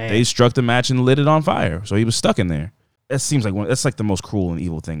then they struck the match and lit it on fire. So he was stuck in there. That seems like that's like the most cruel and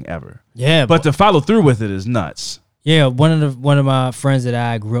evil thing ever. Yeah, but to follow through with it is nuts. Yeah, one of my friends that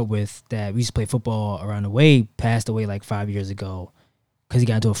I grew up with that we used to play football around the way passed away like 5 years ago because he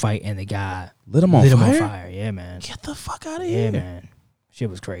got into a fight and the guy lit him on fire. Yeah, man. Get the fuck out of here. Yeah, man. Shit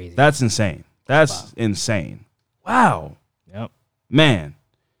was crazy. That's insane. That's insane. Wow. Yep. Man.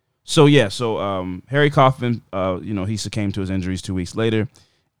 So Harry Kaufman, he succumbed to his injuries 2 weeks later,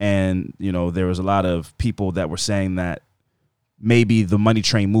 and there was a lot of people that were saying that maybe the Money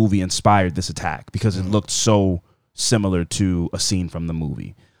Train movie inspired this attack because it looked so similar to a scene from the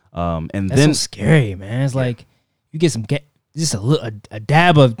movie. And that's so scary, man. It's like you get some just a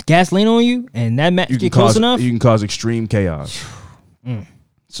dab of gasoline on you, and that match get close enough. You can cause extreme chaos.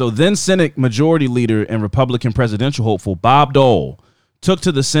 So then Senate Majority Leader and Republican presidential hopeful Bob Dole took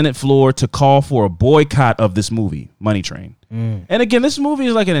to the Senate floor to call for a boycott of this movie, Money Train. And again, this movie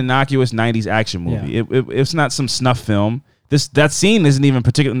is like an innocuous 90s action movie. Yeah. It's not some snuff film. That scene isn't even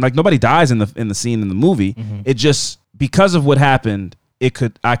particular. Like, nobody dies in the scene in the movie. It just, because of what happened,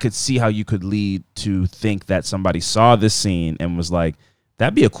 I could see how you could lead to think that somebody saw this scene and was like,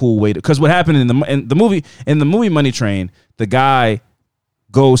 that'd be a cool way to, because what happened in the movie Money Train, the guy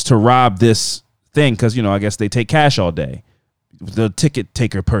goes to rob this thing because, I guess they take cash all day, the ticket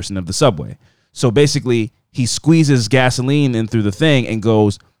taker person of the subway. So basically he squeezes gasoline in through the thing and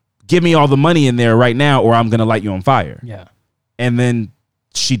goes, give me all the money in there right now or I'm going to light you on fire. Yeah. And then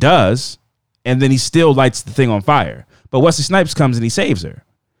she does, and then he still lights the thing on fire. But Wesley Snipes comes and he saves her.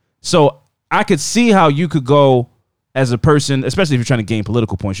 So I could see how you could go as a person, especially if you're trying to gain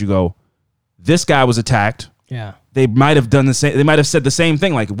political points, you go, this guy was attacked. Yeah. They might have done the same. They might have said the same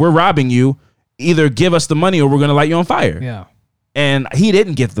thing. Like, we're robbing you. Either give us the money or we're going to light you on fire. Yeah. And he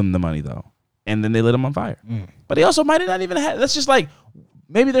didn't give them the money, though. And then they lit him on fire. But he also might have not even had, that's just like,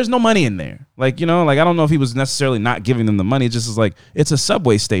 maybe there's no money in there. Like, I don't know if he was necessarily not giving them the money. It just is like, it's a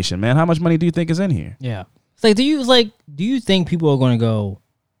subway station, man. How much money do you think is in here? Yeah. It's like, do you think people are going to go,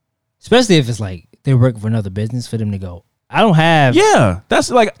 especially if it's like they're working for another business, for them to go, I don't have. Yeah.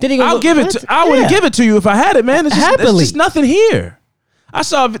 That's like, Then he go, I'll give it to, I wouldn't give it to you if I had it, man. It's just nothing here. I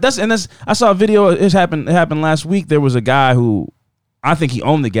saw a video. It happened last week. There was a guy who, I think he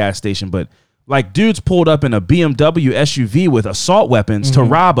owned the gas station, but like, dudes pulled up in a BMW SUV with assault weapons to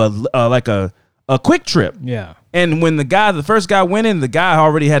rob a Quick Trip. Yeah. And when the first guy went in, the guy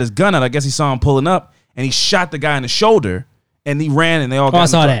already had his gun out. I guess he saw him pulling up, and he shot the guy in the shoulder, and he ran, and they all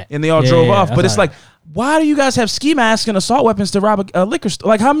and they all drove off. But it's like, why do you guys have ski masks and assault weapons to rob a liquor store?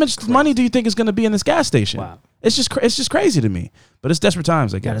 Like, how much money do you think is going to be in this gas station? Wow. It's just crazy to me. But it's desperate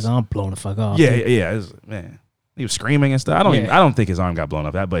times, I guess. Got his arm blown the fuck off. Yeah. Man. He was screaming and stuff. I don't think his arm got blown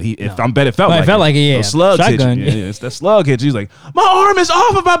off that, but I bet it felt But like it felt like it, yeah. Those slugs Shotgun. hit you. Yeah, it's that slug hit you. He's like, my arm is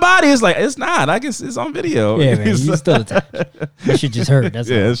off of my body. It's like, it's not. I guess it's on video. Yeah, man. You still attacked. That shit just hurt. That's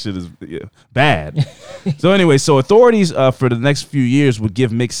all. That shit is bad. So anyway, authorities for the next few years would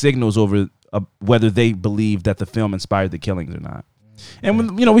give mixed signals over whether they believe that the film inspired the killings or not. And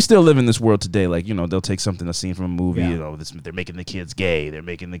when, we still live in this world today. Like, they'll take something, a scene from a movie. Yeah. They're making the kids gay. They're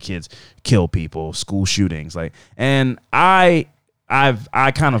making the kids kill people. School shootings. Like, and I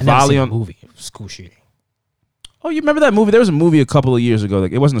kind of volley on movie school shooting. Oh, you remember that movie? There was a movie a couple of years ago.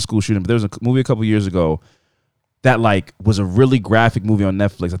 Like, it wasn't a school shooting, but there was a movie a couple of years ago that like was a really graphic movie on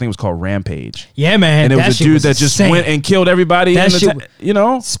Netflix. I think it was called Rampage. Yeah, man. And it was a dude that just went and killed everybody.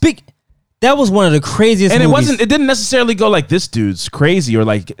 That was one of the craziest movies. And it didn't necessarily go like, this dude's crazy or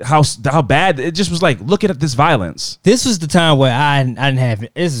like how bad. It just was like, look at this violence. This was the time where I didn't have,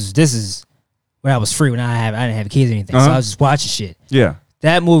 this is when I was free, when I didn't have kids or anything. So I was just watching shit. Yeah.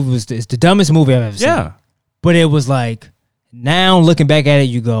 That movie it's the dumbest movie I've ever seen. Yeah. But it was like, now looking back at it,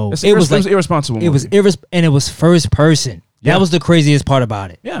 you go, it was irresponsible movie. It was and it was first person. Yeah. That was the craziest part about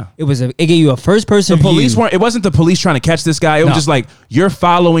it. Yeah. It gave you a first person view. It wasn't the police trying to catch this guy. It was just like, you're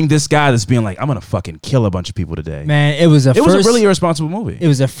following this guy that's being like, I'm gonna fucking kill a bunch of people today. Man, it was a really irresponsible movie. It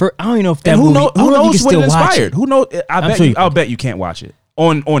was a first. I don't even know if that and who movie. Who knows what it inspired? It. Who knows? I'll bet you can't watch it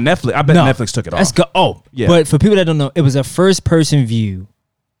on Netflix. I bet Netflix took it off. Yeah. But for people that don't know, it was a first person view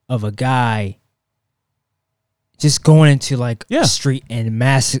of a guy just going into like a street and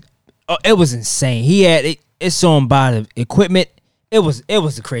massive. Oh, it was insane. He had it's so on by the equipment. It was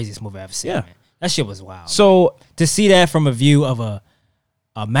the craziest movie I've ever seen. Yeah. Man. That shit was wild. So to see that from a view of a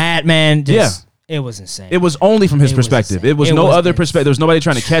madman, it was insane. It was only from his perspective. It was no other perspective. There was nobody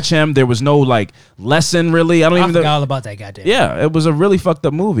trying to catch him. There was no like lesson really. I forgot all about that goddamn. Yeah, it was a really fucked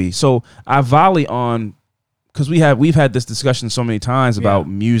up movie. So I volley on, because we've had this discussion so many times about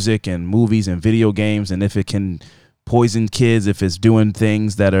music and movies and video games, and if it can poison kids, if it's doing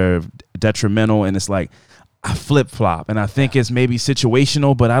things that are detrimental, and it's like, I flip flop, and I think it's maybe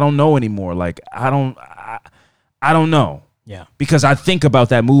situational, but I don't know anymore. Like I don't know. Yeah, because I think about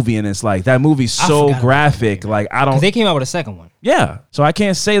that movie, and it's like, that movie's so graphic. Like I don't. They came out with a second one. Yeah, so I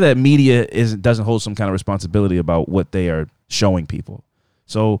can't say that media doesn't hold some kind of responsibility about what they are showing people.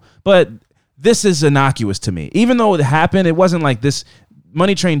 So, but this is innocuous to me. Even though it happened, it wasn't like this.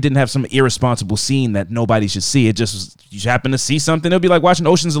 Money Train didn't have some irresponsible scene that nobody should see. It just was, you happen to see something. It'll be like watching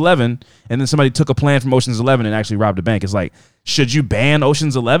Ocean's 11, and then somebody took a plan from Ocean's 11 and actually robbed a bank. It's like, should you ban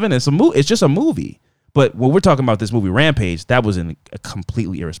Ocean's 11? It's just a movie. But when we're talking about this movie Rampage, that was a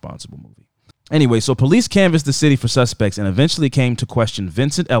completely irresponsible movie. Anyway, so police canvassed the city for suspects and eventually came to question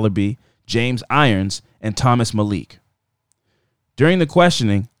Vincent Ellerby, James Irons, and Thomas Malik. During the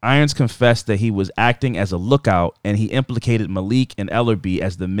questioning, Irons confessed that he was acting as a lookout, and he implicated Malik and Ellerby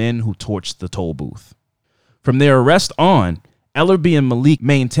as the men who torched the toll booth. From their arrest on, Ellerby and Malik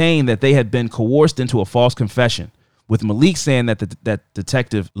maintained that they had been coerced into a false confession, with Malik saying that that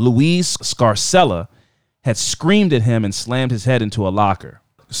Detective Luis Scarcella had screamed at him and slammed his head into a locker.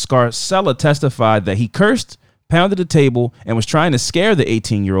 Scarcella testified that he cursed, pounded the table, and was trying to scare the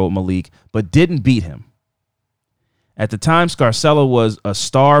 18-year-old Malik, but didn't beat him. At the time, Scarcella was a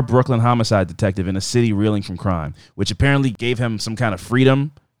star Brooklyn homicide detective in a city reeling from crime, which apparently gave him some kind of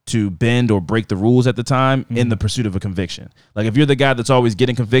freedom to bend or break the rules at the time in the pursuit of a conviction. Like, if you're the guy that's always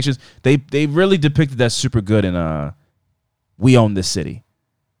getting convictions, they really depicted that super good in We Own This City.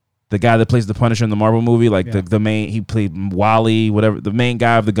 The guy that plays the Punisher in the Marvel movie, like the main, he played Wally, whatever, the main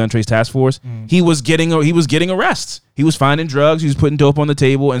guy of the Gun Trace Task Force. He was getting arrests. He was finding drugs. He was putting dope on the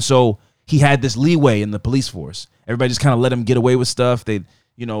table, and so he had this leeway in the police force. Everybody just kind of let him get away with stuff. He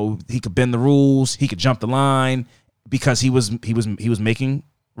could bend the rules. He could jump the line because he was making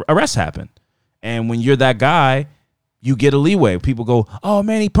arrests happen. And when you're that guy, you get a leeway. People go, "Oh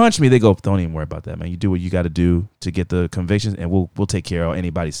man, he punched me." They go, "Don't even worry about that, man. You do what you got to do to get the convictions, and we'll take care of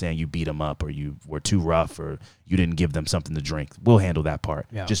anybody saying you beat him up or you were too rough or you didn't give them something to drink. We'll handle that part.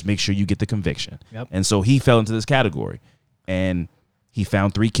 Yeah. Just make sure you get the conviction." Yep. And so he fell into this category, and he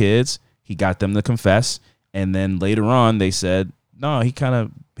found 3 kids. He got them to confess, and then later on they said, "No, he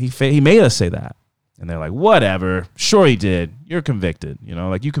made us say that." And they're like, "Whatever. Sure he did. You're convicted.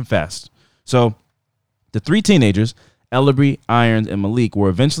 You confessed." So the 3 teenagers, Ellerby, Irons, and Malik, were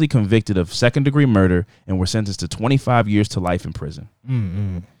eventually convicted of second-degree murder and were sentenced to 25 years to life in prison.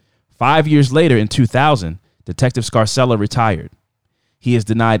 5 years later, in 2000, Detective Scarcella retired. He has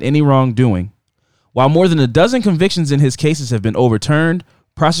denied any wrongdoing. While more than a dozen convictions in his cases have been overturned,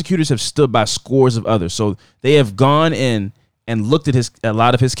 prosecutors have stood by scores of others. So they have gone in and looked at a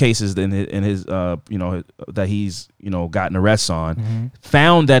lot of his cases in his that he's gotten arrests on,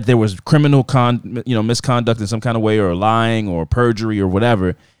 found that there was criminal misconduct in some kind of way, or lying or perjury or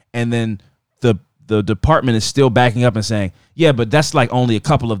whatever, and then the department is still backing up and saying, "Yeah, but that's like only a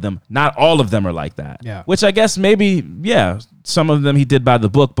couple of them. Not all of them are like that." Yeah. Which I guess maybe, some of them he did by the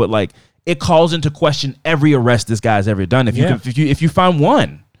book, but like it calls into question every arrest this guy's ever done. If you find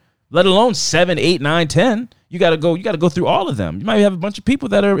one, let alone 7, 8, 9, 10. You got to go through all of them. You might have a bunch of people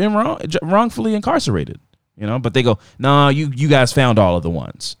that are wrongfully incarcerated, but they go, "No, you guys found all of the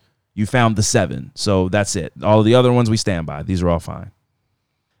ones. You found the 7. So that's it. All of the other ones we stand by. These are all fine."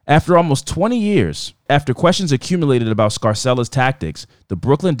 After almost 20 years, after questions accumulated about Scarcella's tactics, the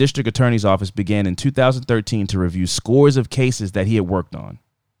Brooklyn District Attorney's Office began in 2013 to review scores of cases that he had worked on.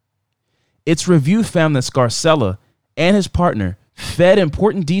 Its review found that Scarcella and his partner fed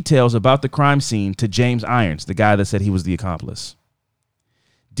important details about the crime scene to James Irons, the guy that said he was the accomplice.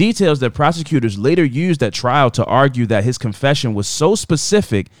 Details that prosecutors later used at trial to argue that his confession was so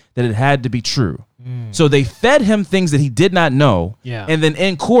specific that it had to be true. So they fed him things that he did not know, and then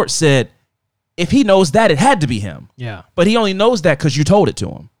in court said, if he knows that, it had to be him. Yeah. But he only knows that because you told it to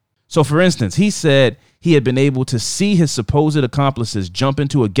him. So for instance, he said he had been able to see his supposed accomplices jump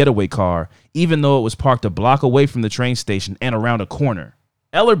into a getaway car, even though it was parked a block away from the train station and around a corner.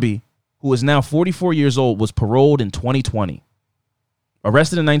 Ellerby, who is now 44 years old, was paroled in 2020.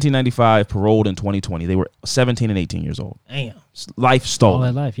 Arrested in 1995, paroled in 2020. They were 17 and 18 years old. Damn. Life stolen.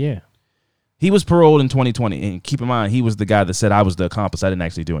 All that life, yeah. He was paroled in 2020. And keep in mind, he was the guy that said, "I was the accomplice. I didn't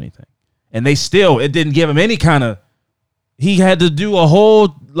actually do anything." And it didn't give him any kind of, he had to do a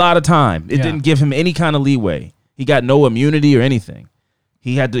whole lot of time. It didn't give him any kind of leeway. He got no immunity or anything.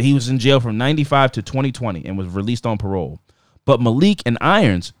 He was in jail from 95 to 2020 and was released on parole. But Malik and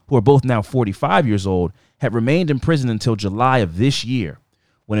Irons, who are both now 45 years old, had remained in prison until July of this year,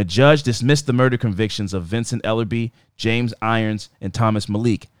 when a judge dismissed the murder convictions of Vincent Ellerby, James Irons, and Thomas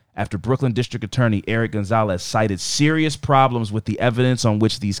Malik, after Brooklyn District Attorney Eric Gonzalez cited serious problems with the evidence on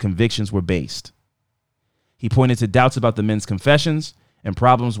which these convictions were based. He pointed to doubts about the men's confessions and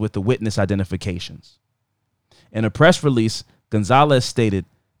problems with the witness identifications. In a press release, Gonzalez stated,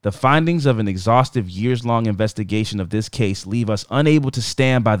 "The findings of an exhaustive years-long investigation of this case leave us unable to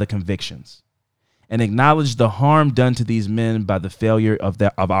stand by the convictions, and acknowledge the harm done to these men by the failure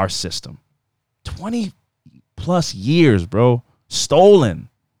of our system." 20 plus years, bro. Stolen.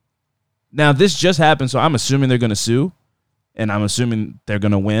 Now, this just happened, so I'm assuming they're going to sue, and I'm assuming they're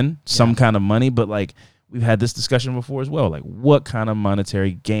going to win some kind of money, but like we've had this discussion before as well. Like, what kind of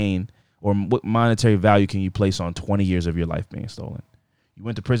monetary gain or what monetary value can you place on 20 years of your life being stolen? You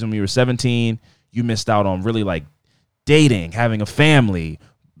went to prison when you were 17. You missed out on really like dating, having a family,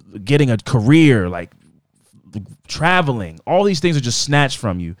 getting a career, like traveling. All these things are just snatched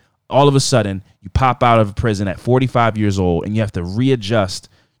from you. All of a sudden, you pop out of prison at 45 years old and you have to readjust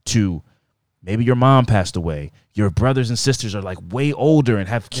to maybe your mom passed away. Your brothers and sisters are like way older and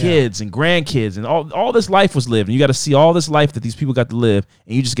have kids and grandkids, and all this life was lived. And you got to see all this life that these people got to live,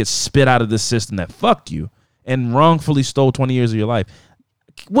 and you just get spit out of this system that fucked you and wrongfully stole 20 years of your life.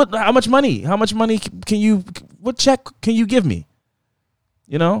 How much money can you, what check can you give me?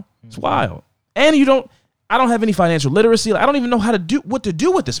 You know, it's wild. And I don't have any financial literacy. I don't even know what to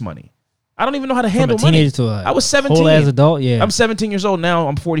do with this money. I don't even know how to handle money. I was 17. Whole as adult, yeah. I'm 17 years old now.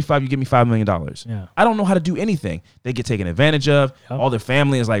 I'm 45. You give me $5 million. Yeah. I don't know how to do anything. They get taken advantage of. Yep. All their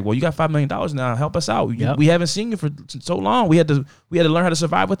family is like, well, you got $5 million now. Help us out. Yep. We haven't seen you for so long. We had to learn how to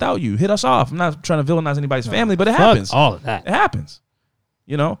survive without you. Hit us off. I'm not trying to villainize anybody's family, but it happens. All of that. It happens.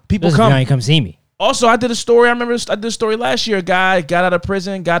 You know, people come see me. Also, I did a story. I remember I did a story last year. A guy got out of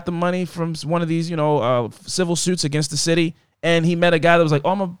prison, got the money from one of these, civil suits against the city, and he met a guy that was like,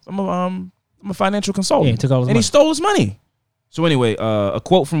 "Oh, I'm a financial consultant." Yeah, he took all his money. He stole his money. So anyway, a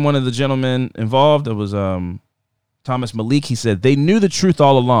quote from one of the gentlemen involved. It was Thomas Malik. He said, "They knew the truth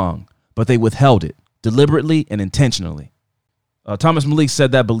all along, but they withheld it deliberately and intentionally." Thomas Malik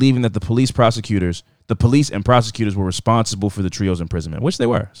said that, believing that the police and prosecutors were responsible for the trio's imprisonment, which they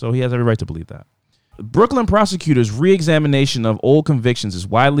were. So he has every right to believe that. Brooklyn prosecutors' re-examination of old convictions is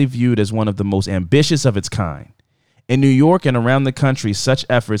widely viewed as one of the most ambitious of its kind. In New York and around the country, such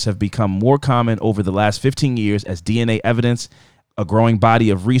efforts have become more common over the last 15 years as DNA evidence, a growing body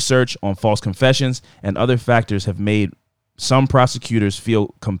of research on false confessions, and other factors have made some prosecutors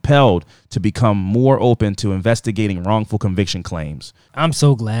feel compelled to become more open to investigating wrongful conviction claims. I'm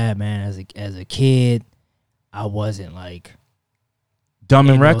so glad, man, as a kid, I wasn't like dumb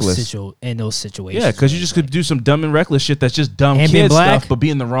and reckless in those situations. Yeah, because you just could do some dumb and reckless shit that's just dumb and kid stuff, but be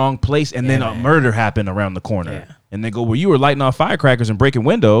in the wrong place, and then a murder happened around the corner. Yeah. And they go, well, you were lighting off firecrackers and breaking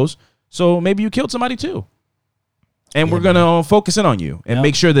windows, so maybe you killed somebody too. And we're going to focus in on you and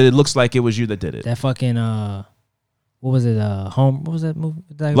make sure that it looks like it was you that did it. That fucking, what was it, what was that movie?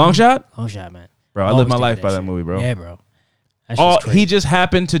 Long Shot? Long Shot, man. Bro, I lived my life by that movie, bro. Yeah, bro. He just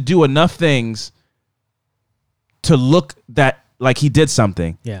happened to do enough things to look that like he did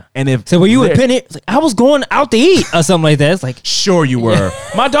something. Yeah. And if so, were you a penny? Like, I was going out to eat or something like that. It's like, sure you were. Yeah.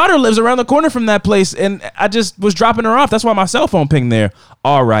 My daughter lives around the corner from that place, and I just was dropping her off. That's why my cell phone pinged there.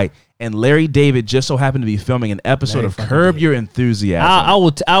 All right. And Larry David just so happened to be filming an episode of Curb Your Enthusiasm. I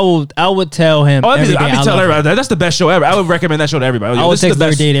would tell him. I'll be telling everybody that's the best show ever. I would recommend that show to everybody. I would text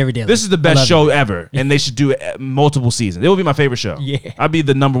Larry David every day. This is the best show ever, and they should do multiple seasons. It would be my favorite show. Yeah, I'd be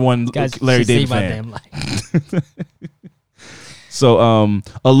the number one Larry David fan. So,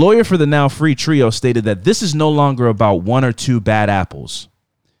 a lawyer for the now free trio stated that this is no longer about one or two bad apples.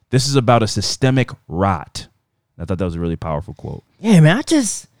 This is about a systemic rot. I thought that was a really powerful quote. Yeah, man.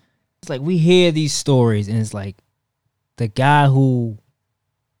 It's like we hear these stories, and it's like the guy who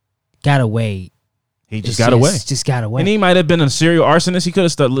got away. He just got away. Just got away. And he might have been a serial arsonist. He could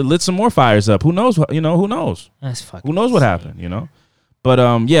have lit some more fires up. Who knows? Who knows? That's fucking Who knows what happened, But,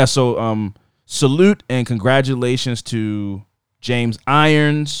 So salute and congratulations to James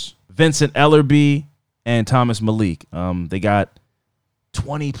Irons, Vincent Ellerby, and Thomas Malik. They got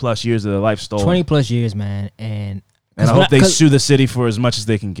 20 plus years of their life stolen. 20 plus years, man. And I hope they sue the city for as much as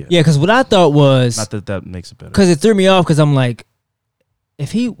they can get. Yeah, because what I thought was... Not that makes it better. Because it threw me off, because I'm like,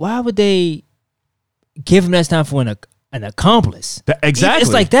 why would they give him that time for an accomplice? Exactly.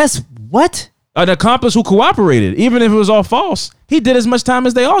 It's like, that's what? An accomplice who cooperated, even if it was all false. He did as much time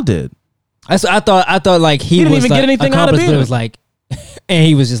as they all did. I thought like he didn't was even like get anything out of it. But it was like, and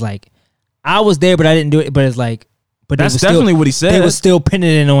he was just like, I was there, but I didn't do it. But it's like, but that's definitely what he said. They were still pinning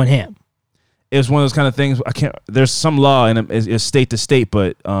it on him. It was one of those kind of things. There's some law and it's state to state,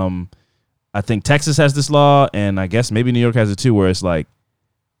 but I think Texas has this law, and I guess maybe New York has it too, where it's like,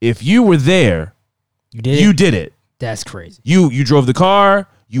 if you were there, you did it. That's crazy. You drove the car,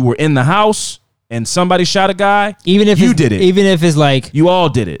 you were in the house, and somebody shot a guy. Even if you did it. Even if it's like you all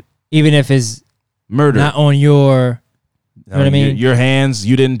did it. Even if it's murder, not on your, you know what I mean? Your hands,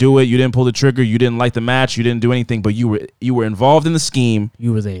 you didn't do it. You didn't pull the trigger. You didn't light the match. You didn't do anything. But you were involved in the scheme.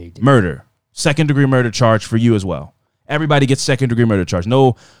 You were there. Murder, second-degree murder charge for you as well. Everybody gets second-degree murder charge.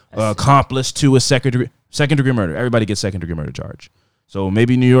 No accomplice to a second-degree murder. Everybody gets second-degree murder charge. So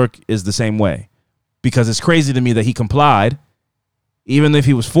maybe New York is the same way, because it's crazy to me that he complied, even if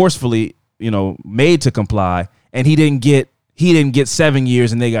he was forcefully, made to comply, and he didn't get 7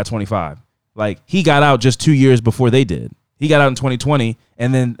 years and they got 25. Like, he got out just 2 years before they did. He got out in 2020,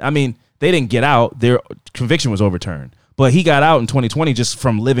 and then they didn't get out. Their conviction was overturned, but he got out in 2020 just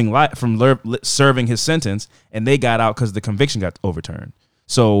from serving his sentence, and they got out because the conviction got overturned.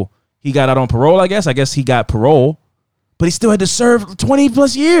 So he got out on parole. I guess he got parole, but he still had to serve 20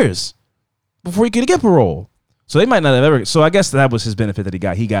 plus years before he could get parole. So they might not have ever. So I guess that was his benefit that he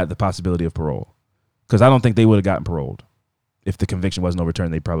got. He got the possibility of parole, because I don't think they would have gotten paroled if the conviction wasn't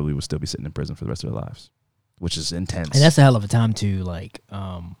overturned. They probably would still be sitting in prison for the rest of their lives, which is intense. And that's a hell of a time to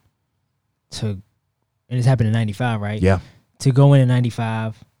and it's happened in 95, right? Yeah. To go in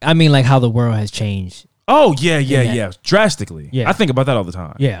 95. I mean, like how the world has changed. Oh, yeah. Drastically. Yeah. I think about that all the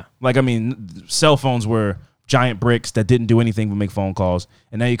time. Yeah. Like, cell phones were giant bricks that didn't do anything but make phone calls.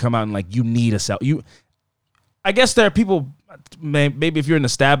 And now you come out and like, you need a cell. I guess there are people, maybe if you're an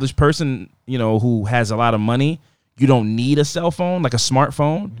established person, who has a lot of money, you don't need a cell phone, like a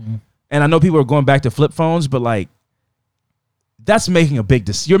smartphone. Mm-hmm. And I know people are going back to flip phones, but like, that's making a big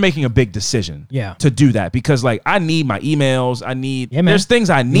you're making a big decision to do that, because like I need my emails. There's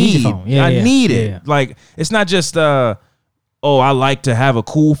things I need. I need it. Yeah. Like, it's not just I like to have a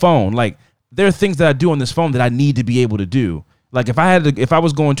cool phone. Like, there are things that I do on this phone that I need to be able to do. Like, if I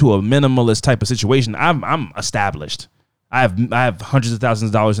was going to a minimalist type of situation, I'm established. I have hundreds of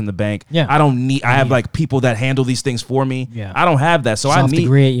thousands of dollars in the bank. Yeah. I have like people that handle these things for me. Yeah. I don't have that. So I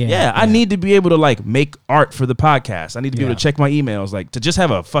need to be able to like make art for the podcast. I need to be able to check my emails. Like, to just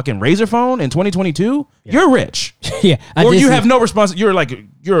have a fucking Razr phone in 2022, you're rich. Yeah. Or you have no response. You're like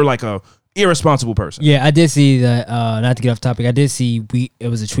a irresponsible person. Yeah, I did see that, not to get off topic, I did see it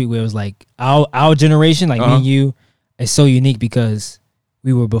was a tweet where it was like our generation, like me and you, is so unique because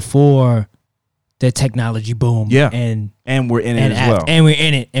we were before the technology boom. Yeah. And we're in it as well. And we're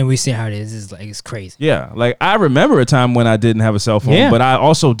in it, and we see how it is. It's crazy. Yeah. Like, I remember a time when I didn't have a cell phone, but I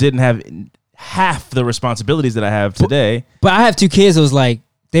also didn't have half the responsibilities that I have today. But I have two kids. It was like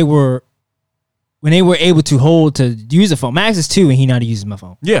when they were able to use a phone. Max is 2 and he not using my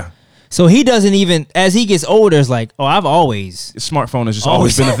phone. Yeah. So he doesn't even, as he gets older, it's like, I've always. Smartphone has just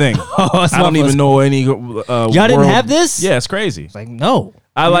always been a thing. I don't even know any. Y'all didn't have this? Yeah, it's crazy. It's like, no.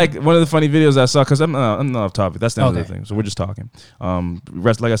 I like one of the funny videos I saw, because I'm not off topic. That's the other thing. So we're just talking.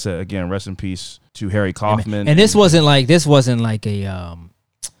 Like I said, again, rest in peace to Harry Kaufman. And this wasn't like a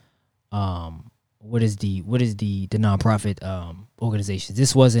what is the nonprofit organization?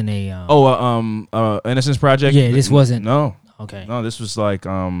 This wasn't a Innocence Project. Yeah, this wasn't. No. Okay. No, this was like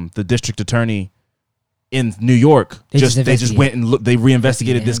the district attorney in New York. They just went and they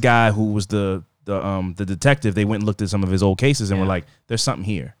reinvestigated this guy who was the detective. They went and looked at some of his old cases and were like, "There's something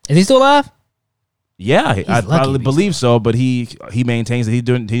here." Is he still alive? Yeah, I probably believe so, but he maintains that he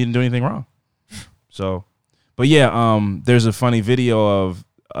didn't do anything wrong. So, but yeah, there's a funny video of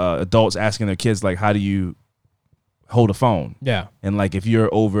adults asking their kids like, "How do you hold a phone?" Yeah, and like if you're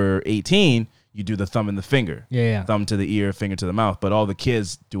over 18. You do the thumb and the finger. Yeah. Thumb to the ear, finger to the mouth. But all the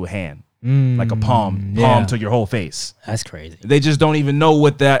kids do a hand. Like a palm to your whole face. That's crazy. They just don't even know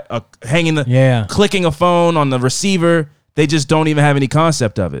what that, clicking a phone on the receiver, they just don't even have any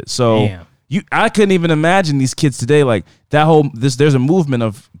concept of it. So I couldn't even imagine these kids today, like there's a movement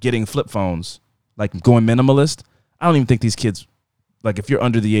of getting flip phones, like going minimalist. I don't even think these kids, like if you're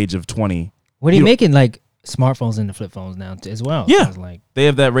under the age of 20. What are you making like smartphones into flip phones now as well? Yeah, like they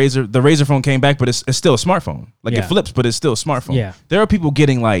have that Razr. The Razr phone came back, but it's still a smartphone. Like it flips, but it's still a smartphone. Yeah, there are people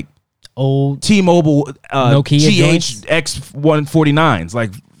getting like old T-Mobile Nokia GHX149s,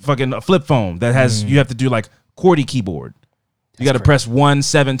 like fucking a flip phone that has you have to do like QWERTY keyboard. You got to press 1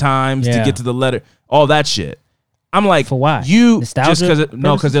 7 times to get to the letter. All that shit. I'm like, for why? Nostalgia?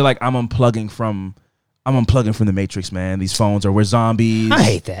 Because they're like, I'm unplugging from the Matrix, man. These phones we're zombies. I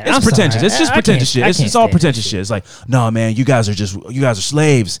hate that. It's pretentious. It's just pretentious shit. It's all pretentious shit. It's like, no, man, you guys are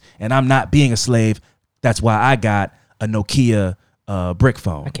slaves, and I'm not being a slave. That's why I got a Nokia brick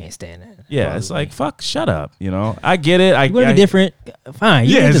phone. I can't stand that. Yeah, it's like, fuck, shut up. I get it. You want to be different? Fine.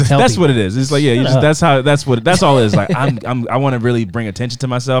 That's what it is. It's like, that's all it is. Like, I want to really bring attention to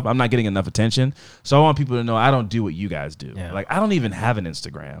myself. I'm not getting enough attention, so I want people to know I don't do what you guys do. Yeah. Like, I don't even have an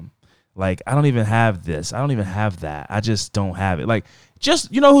Instagram. Like, I don't even have this. I don't even have that. I just don't have it. Like,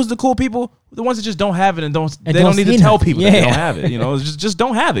 just, who's the cool people? The ones that just don't have it and don't need to tell people that they don't have it. Just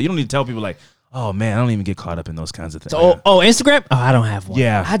don't have it. You don't need to tell people like, oh man, I don't even get caught up in those kinds of things. Instagram? Oh, I don't have one.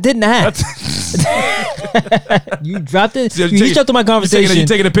 Yeah. I didn't have. You dropped it? So you jumped on my conversation. You're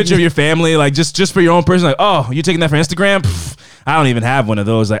taking a picture of your family, like just for your own person. Like, oh, you're taking that for Instagram? Pff, I don't even have one of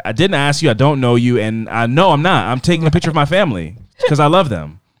those. Like, I didn't ask you. I don't know you. And I know I'm not. I'm taking a picture of my family because I love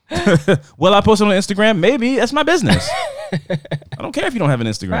them. Will I post it on Instagram? Maybe. That's my business. I don't care if you don't have an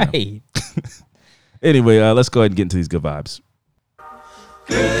Instagram. Right. Anyway, let's go ahead and get into these good vibes.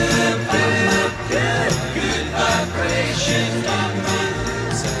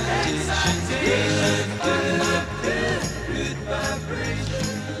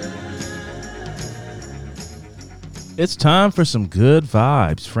 It's time for some good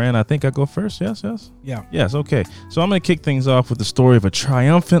vibes. Fran, I think I go first. Yes. Yeah. Yes, okay. So I'm going to kick things off with the story of a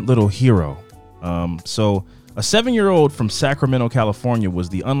triumphant little hero. So a 7-year-old from Sacramento, California was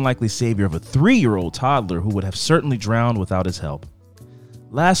the unlikely savior of a 3-year-old toddler who would have certainly drowned without his help.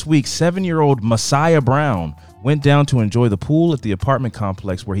 Last week, 7-year-old Messiah Brown went down to enjoy the pool at the apartment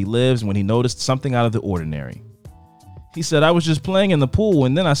complex where he lives when he noticed something out of the ordinary. He said, "I was just playing in the pool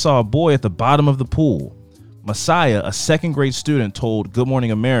and then I saw a boy at the bottom of the pool." Messiah, a second-grade student, told Good Morning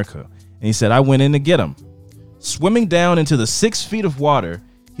America, and he said, "I went in to get him. Swimming down into the 6 feet of water,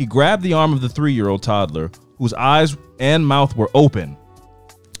 he grabbed the arm of the 3-year-old toddler, whose eyes and mouth were open,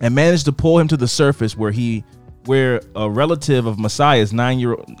 and managed to pull him to the surface where a relative of Messiah's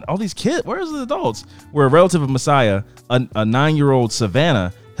 9-year-old, all these kids, where's the adults? Where a relative of Messiah, a 9-year-old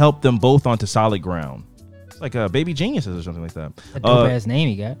Savannah, helped them both onto solid ground. Like Baby Geniuses or something like that. A dope ass name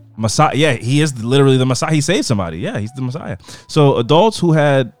he got. Messiah. Yeah, he is literally the Messiah. He saved somebody. Yeah, he's the Messiah. So adults who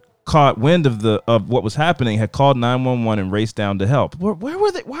had caught wind of what was happening had called 911 and raced down to help. Where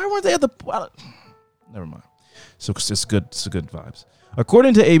were they? Why weren't they at the? Never mind. So it's good. It's good vibes.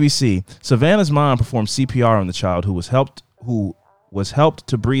 According to ABC, Savannah's mom performed CPR on the child who was helped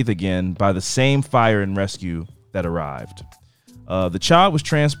to breathe again by the same fire and rescue that arrived. The child was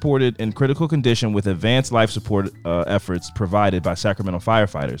transported in critical condition with advanced life support efforts provided by Sacramento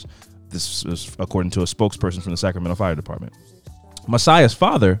firefighters. This is according to a spokesperson from the Sacramento Fire Department. Messiah's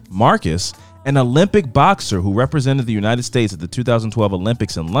father, Marcus, an Olympic boxer who represented the United States at the 2012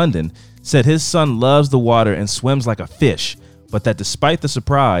 Olympics in London, said his son loves the water and swims like a fish, but that despite the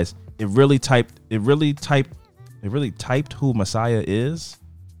surprise, it really typed who Messiah is.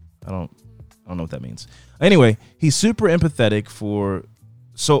 I don't know what that means. Anyway, he's super empathetic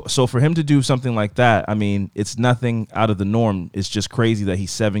so for him to do something like that, I mean, it's nothing out of the norm. It's just crazy that he's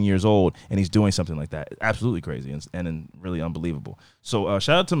 7 years old and he's doing something like that. Absolutely crazy and really unbelievable. So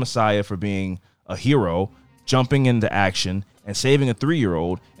shout out to Messiah for being a hero, jumping into action and saving a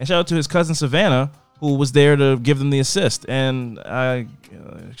 3-year-old. And shout out to his cousin Savannah, who was there to give them the assist. And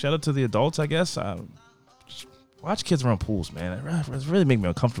shout out to the adults, I guess. Watch kids around pools, man. It really makes me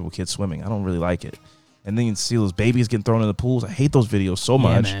uncomfortable, kids swimming. I don't really like it. And then you see those babies getting thrown in the pools. I hate those videos so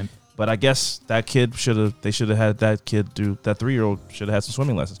much. Man. But I guess that kid should have had that kid do, that 3-year-old should have had some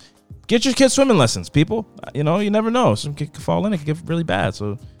swimming lessons. Get your kids swimming lessons, people. You know, you never know. Some kid could fall in, it could get really bad.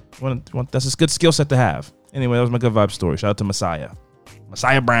 So that's a good skill set to have. Anyway, that was my good vibe story. Shout out to Messiah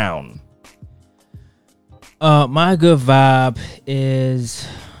Brown. My good vibe is,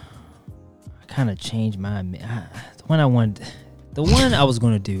 I kind of changed my the one I was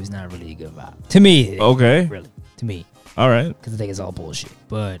going to do is not really a good vibe. To me. Okay. Really. To me. All right. Because I think it's all bullshit.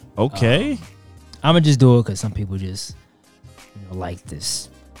 But. Okay. I'm going to just do it because some people just like this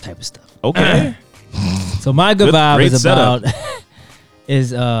type of stuff. Okay. So my good vibe is about,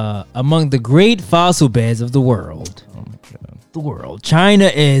 among the great fossil beds of the world. Oh my God. The world. China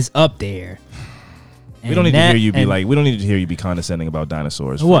is up there. We don't need to hear you be we don't need to hear you be condescending about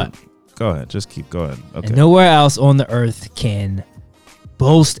dinosaurs. What? Go ahead. Go ahead. Okay. And nowhere else on the earth can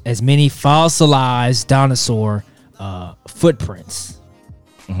boast as many fossilized dinosaur footprints.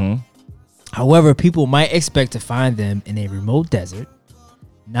 Mm-hmm. However, people might expect to find them in a remote desert,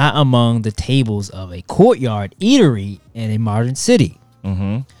 not among the tables of a courtyard eatery in a modern city.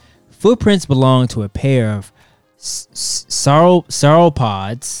 Mm-hmm. Footprints belong to a pair of sauropods,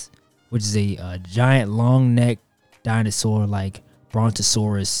 which is a giant long-necked dinosaur like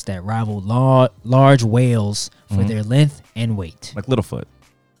Brontosaurus that rivaled large whales for their length and weight. Like Littlefoot.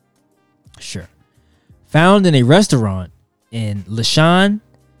 Sure. Found in a restaurant in Lishan,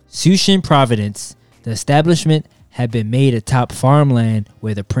 Sushin Providence, the establishment had been made atop farmland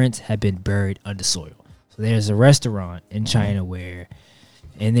where the prints had been buried under soil. So there's a restaurant in China where,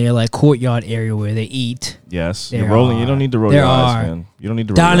 in their like courtyard area where they eat. Yes. You're rolling. You don't need to roll your eyes, man. You don't need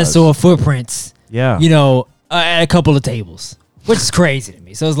to roll dinosaur your eyes. Footprints. Yeah. At a couple of tables. Which is crazy to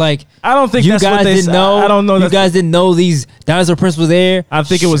me. So it's like, I don't think you that's guys what they didn't know. I don't know. You guys didn't know these dinosaur prints were there. I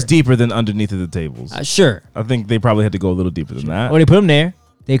think it was deeper than underneath of the tables. Sure. I think they probably had to go a little deeper than that. Or they put them there.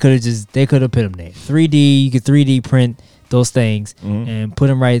 They could have put them there. 3D. You could 3D print those things and put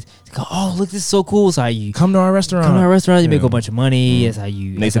them right. Go, oh, look, this is so cool. It's how you come to our restaurant. You make a bunch of money. It's how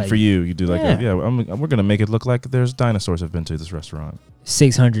you Nathan for you do like we're gonna make it look like there's dinosaurs have been to this restaurant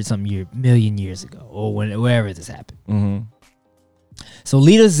 600 something million years ago or wherever this happened. Mm-hmm. So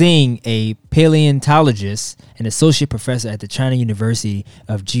Lita Xing, a paleontologist and associate professor at the China University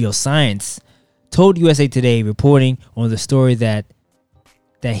of Geoscience, told USA Today, reporting on the story that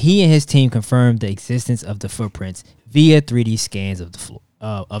he and his team confirmed the existence of the footprints via 3D scans of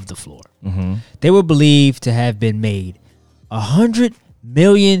the floor. They were believed to have been made 100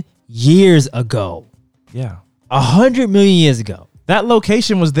 million years ago. Yeah. 100 million years ago. That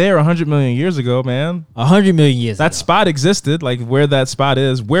location was there 100 million years ago, man. 100 million years That ago. spot existed, like where that spot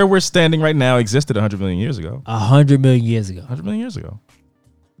is, where we're standing right now existed 100 million years ago. 100 million years ago. 100 million years ago.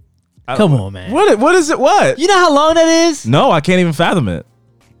 Come on, man. What is it? What? You know how long that is? No, I can't even fathom it.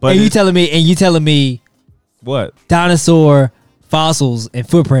 But And you telling me what? dinosaur fossils and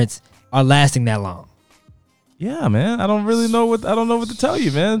footprints are lasting that long? Yeah, man. I don't know what to tell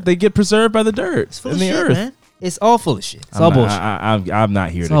you, man. They get preserved by the dirt in the earth. man. It's all full of shit. It's all bullshit. I'm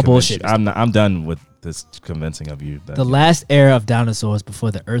not here It's to all convince bullshit. you. I'm done with this convincing of you. That The last era of dinosaurs before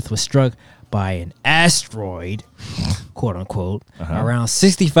the Earth was struck by an asteroid, quote unquote, around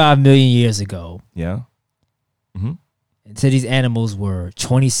 65 million years ago. Yeah. And so these animals were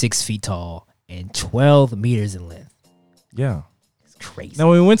 26 feet tall and 12 meters in length. Yeah. It's crazy.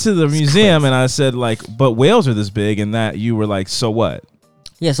 Now, we went to the museum crazy. and I said, like, but whales are this big, and that you were like, so what?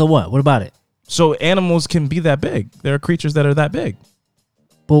 Yeah, so what? What about it? So animals can be that big. There are creatures that are that big.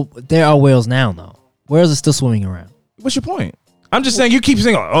 But there are whales now, though. Whales are still swimming around. What's your point? I'm just saying, you keep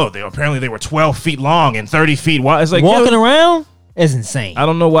saying, oh, they were 12 feet long and 30 feet wide. It's like Walking around is insane. I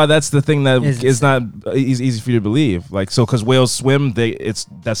don't know why that's the thing that It's is not easy for you to believe. Like, so because whales swim,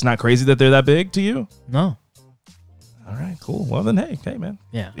 that's not crazy that they're that big to you. No. All right, cool. Well then, hey, man.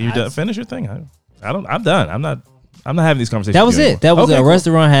 Yeah. You done, finish your thing. I'm done. I'm not having these conversations. That was with you it. That was anymore. a Okay, cool.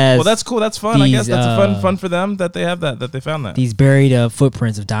 restaurant has. Well, that's cool. That's fun. I guess these, that's fun for them that they have that they found that. these buried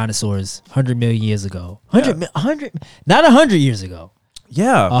footprints of dinosaurs 100 million years ago. 100, Yeah. not 100 years ago.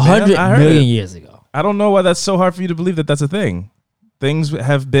 Yeah, 100 I heard million it. years ago. I don't know why that's so hard for you to believe that that's a thing. Things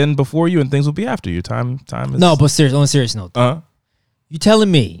have been before you, and things will be after you. Time is No, but on a serious note, you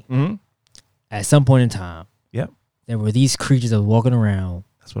telling me at some point in time Yep, there were these creatures that were walking around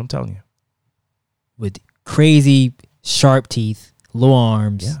that's what I'm telling you. with crazy sharp teeth, low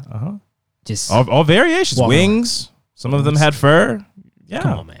arms, Yeah, just all variations, Walking wings. Some of them had fur. Yeah,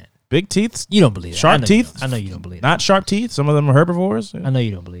 come on, man. big teeth, You don't believe that. Sharp I know you teeth? don't. I know you don't believe that. not sharp teeth. Some of them are herbivores. I know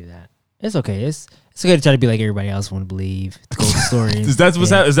you don't believe that. It's okay. It's okay to try to be like everybody else want to believe. The golden story. Is that what's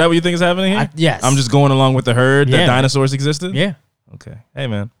Yeah. Is that what you think is happening here? Yes. I'm just going along with the herd that Yeah. dinosaurs existed. Yeah. Okay. Hey,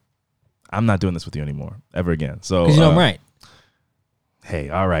 man. I'm not doing this with you anymore, ever again. So, Because you know I'm right. Hey,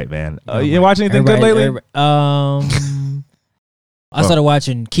 all right, man. You know You I'm watch right. anything good lately? I started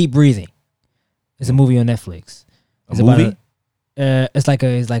watching Keep Breathing. It's a movie on Netflix. A It's about movie? it's like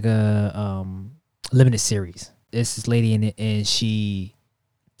a limited series. It's this lady in it, and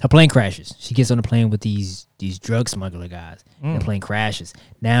her plane crashes. She gets on a plane with these drug smuggler guys. And the plane crashes.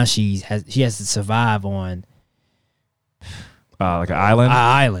 Now she has to survive on Like an island? an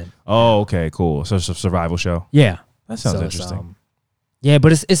island. Oh, okay, cool. So it's a survival show. Yeah, That sounds So it's, interesting. yeah,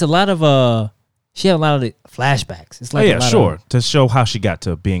 but it's a lot of she had a lot of the flashbacks. It's like Yeah, a lot sure. of- To show how she got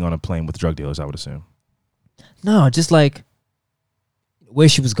to being on a plane with drug dealers, I would assume. No, just like where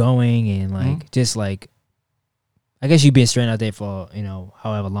she was going and like Mm-hmm. just like I guess she'd been stranded out there for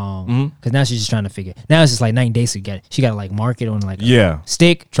however long. Mhm. Because now she's just trying to figure. Now it's just like 90 days to get it. She got to like mark it on like a Yeah.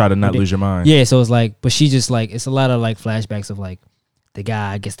 stick. Try to not But lose your mind. Yeah, so it's like, but she just like it's a lot of like flashbacks of like the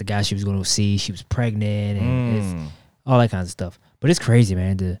guy. I guess the guy she was going to see, she was pregnant and it's all that kinds of stuff. But it's crazy,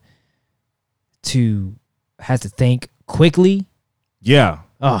 man. To have to think quickly. Yeah.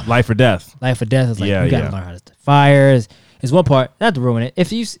 Oh, Life or death. life or death is like Yeah, you gotta yeah. learn how to start fires. There's one part, not to ruin it.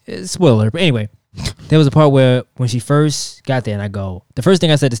 If you spoiler, but anyway, there was a part where when she first got there, and I go, the first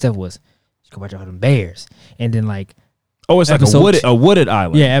thing I said to Steph was, "You go watch out them bears," and then like, Oh, it's like Episode a wooded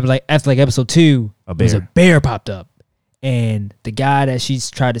island. yeah, after like episode 2, A was a bear. bear popped up, and the guy that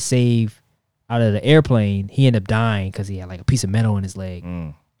she's tried to save out of the airplane, he ended up dying because he had like a piece of metal in his leg,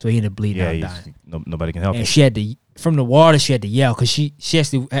 so he ended up bleeding out and dying. Nobody can help And you. she had to from the water. She had to yell because she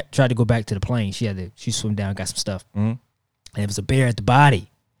actually tried to go back to the plane. She swam down, got some stuff, and it was a bear at the body.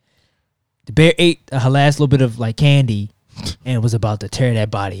 The bear ate her last little bit of like candy, and was about to tear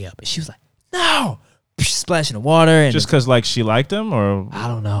that body up. And she was like, "No!" Splashing the water, and Just because like she liked him, or I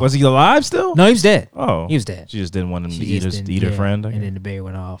don't know. was he alive still? No, he was dead. Oh, He was dead. She just didn't want him She to eat just didn't- eat her yeah, friend. and then the bear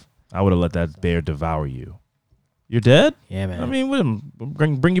went off. I would have let that bear devour you. You're dead? Yeah, man. I mean,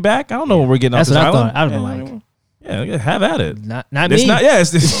 bring you back? I don't know what we're getting That's off this what I island. thought. I don't Yeah, know, like- yeah, have at it. not It's me. not. Yeah,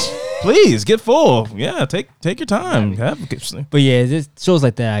 it's please get full. Yeah, take your time. But yeah, just shows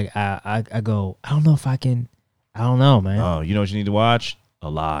like that. I go. I don't know if I can. I don't know, man. Oh, you know what you need to watch?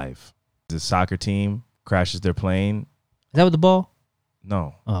 alive. The soccer team crashes their plane. Is that with the ball?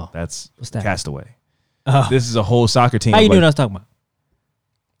 No, that's What's that? Castaway. Oh. This is a whole soccer team. How you of, knew what I like, was talking about?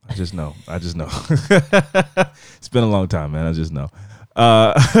 I just know. It's been a long time, man. I just know.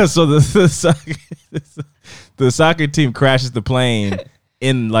 So the soccer team crashes the plane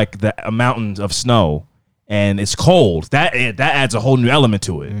in like a mountain of snow, and it's cold. That adds a whole new element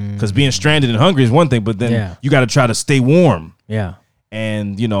to it, because being stranded and hungry is one thing, but then you got to try to stay warm. Yeah.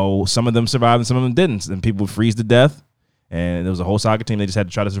 And some of them survived and some of them didn't, and people would freeze to death. And there was a whole soccer team. They just had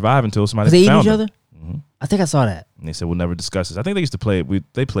to try to survive until somebody They found eat each them. other? I think I saw that. And they said we'll never discuss this. I think they used to play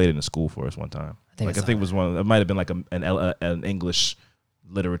it. They played it in school for us one time. I think it was one. It might have been like an English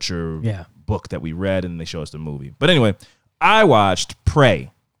literature book that we read, and they showed us the movie. But anyway, I watched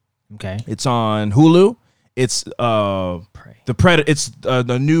Prey. Okay. It's on Hulu. It's Prey. the Predator. It's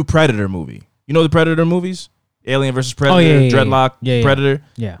the new Predator movie. You know the Predator movies? Alien versus Predator, Dreadlock, Predator.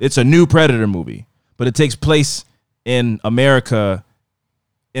 Yeah. It's a new Predator movie, but it takes place in America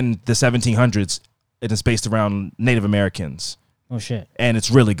in the 1700s. It is based around Native Americans. Oh shit. And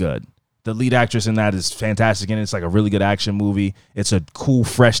it's really good. The lead actress in that is fantastic, and it's like a really good action movie. It's a cool,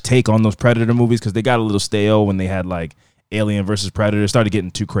 fresh take on those Predator movies, because they got a little stale when they had like Alien versus Predator. It started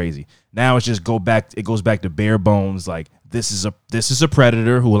getting too crazy. Now it's just it goes back to bare bones. Like this is a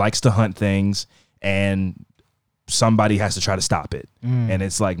predator who likes to hunt things, and somebody has to try to stop it. And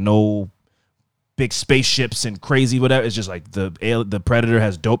it's like no big spaceships and crazy whatever. It's just like the predator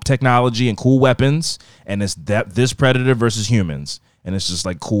has dope technology and cool weapons, and it's this predator versus humans, and it's just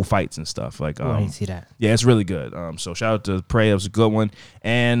like cool fights and stuff. Like I didn't see that. Yeah, it's really good. So shout out to Prey. It was a good one.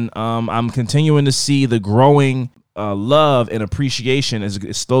 And I'm continuing to see the growing love and appreciation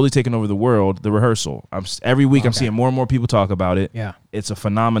is slowly taking over the world. The Rehearsal. Every week I'm seeing more and more people talk about it. Yeah, it's a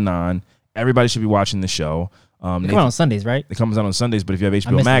phenomenon. Everybody should be watching the show. They come out on Sundays, right? It comes out on Sundays, but if you have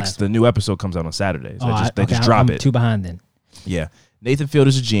HBO Max, the new episode comes out on Saturdays. They just drop it. I'm too behind then. Yeah. Nathan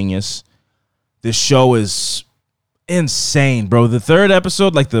Fielder's a genius. This show is insane, bro. The third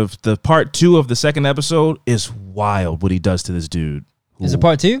episode, like the part 2 of the second episode, is wild what he does to this dude. Is it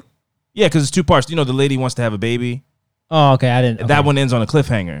part 2? Yeah, because it's 2 parts. The lady wants to have a baby. Oh, okay. I didn't. Okay. That one ends on a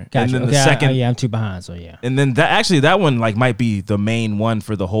cliffhanger. Gotcha. And then the second. I'm too behind, so yeah. And then that one like might be the main one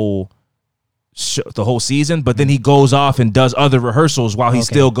for the whole season, but then he goes off and does other rehearsals while he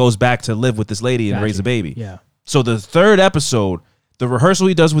still goes back to live with this lady and raise a baby. Yeah. So the third episode, the rehearsal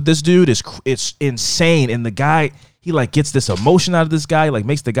he does with this dude it's insane, and the guy, he like gets this emotion out of this guy, like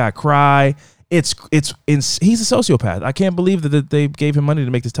makes the guy cry. He's a sociopath. I can't believe that they gave him money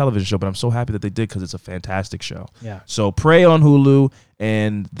to make this television show, but I'm so happy that they did, because it's a fantastic show. Yeah. So Prey on Hulu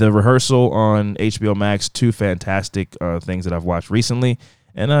and The Rehearsal on HBO Max, 2 fantastic things that I've watched recently.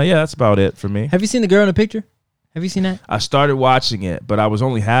 And that's about it for me. Have you seen The Girl in the Picture? Have you seen that? I started watching it, but I was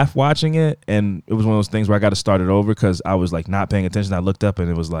only half watching it, and it was one of those things where I got to start it over because I was like not paying attention. I looked up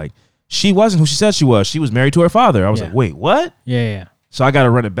and it was like, she wasn't who she said she was. She was married to her father. I was like, wait, what? Yeah. So I got to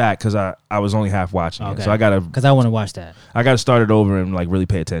run it back because I was only half watching it. So I got to, because I want to watch that. I got to start it over and like really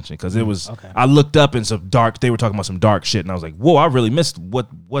pay attention, because it was. I looked up and they were talking about some dark shit, and I was like, whoa, I really missed what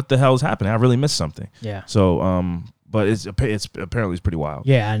the hell is happening. I really missed something. Yeah. So but it's apparently pretty wild.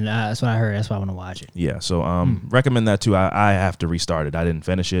 Yeah, and that's what I heard. That's why I want to watch it. Yeah, so recommend that too. I have to restart it. I didn't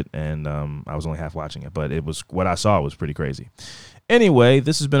finish it, and I was only half watching it, but it was what I saw was pretty crazy. Anyway,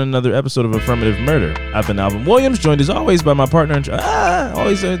 this has been another episode of Affirmative Murder. I've been Alvin Williams, joined as always by my partner in true crime,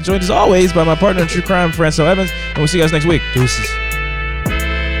 Francel Evans, and we'll see you guys next week. Deuces.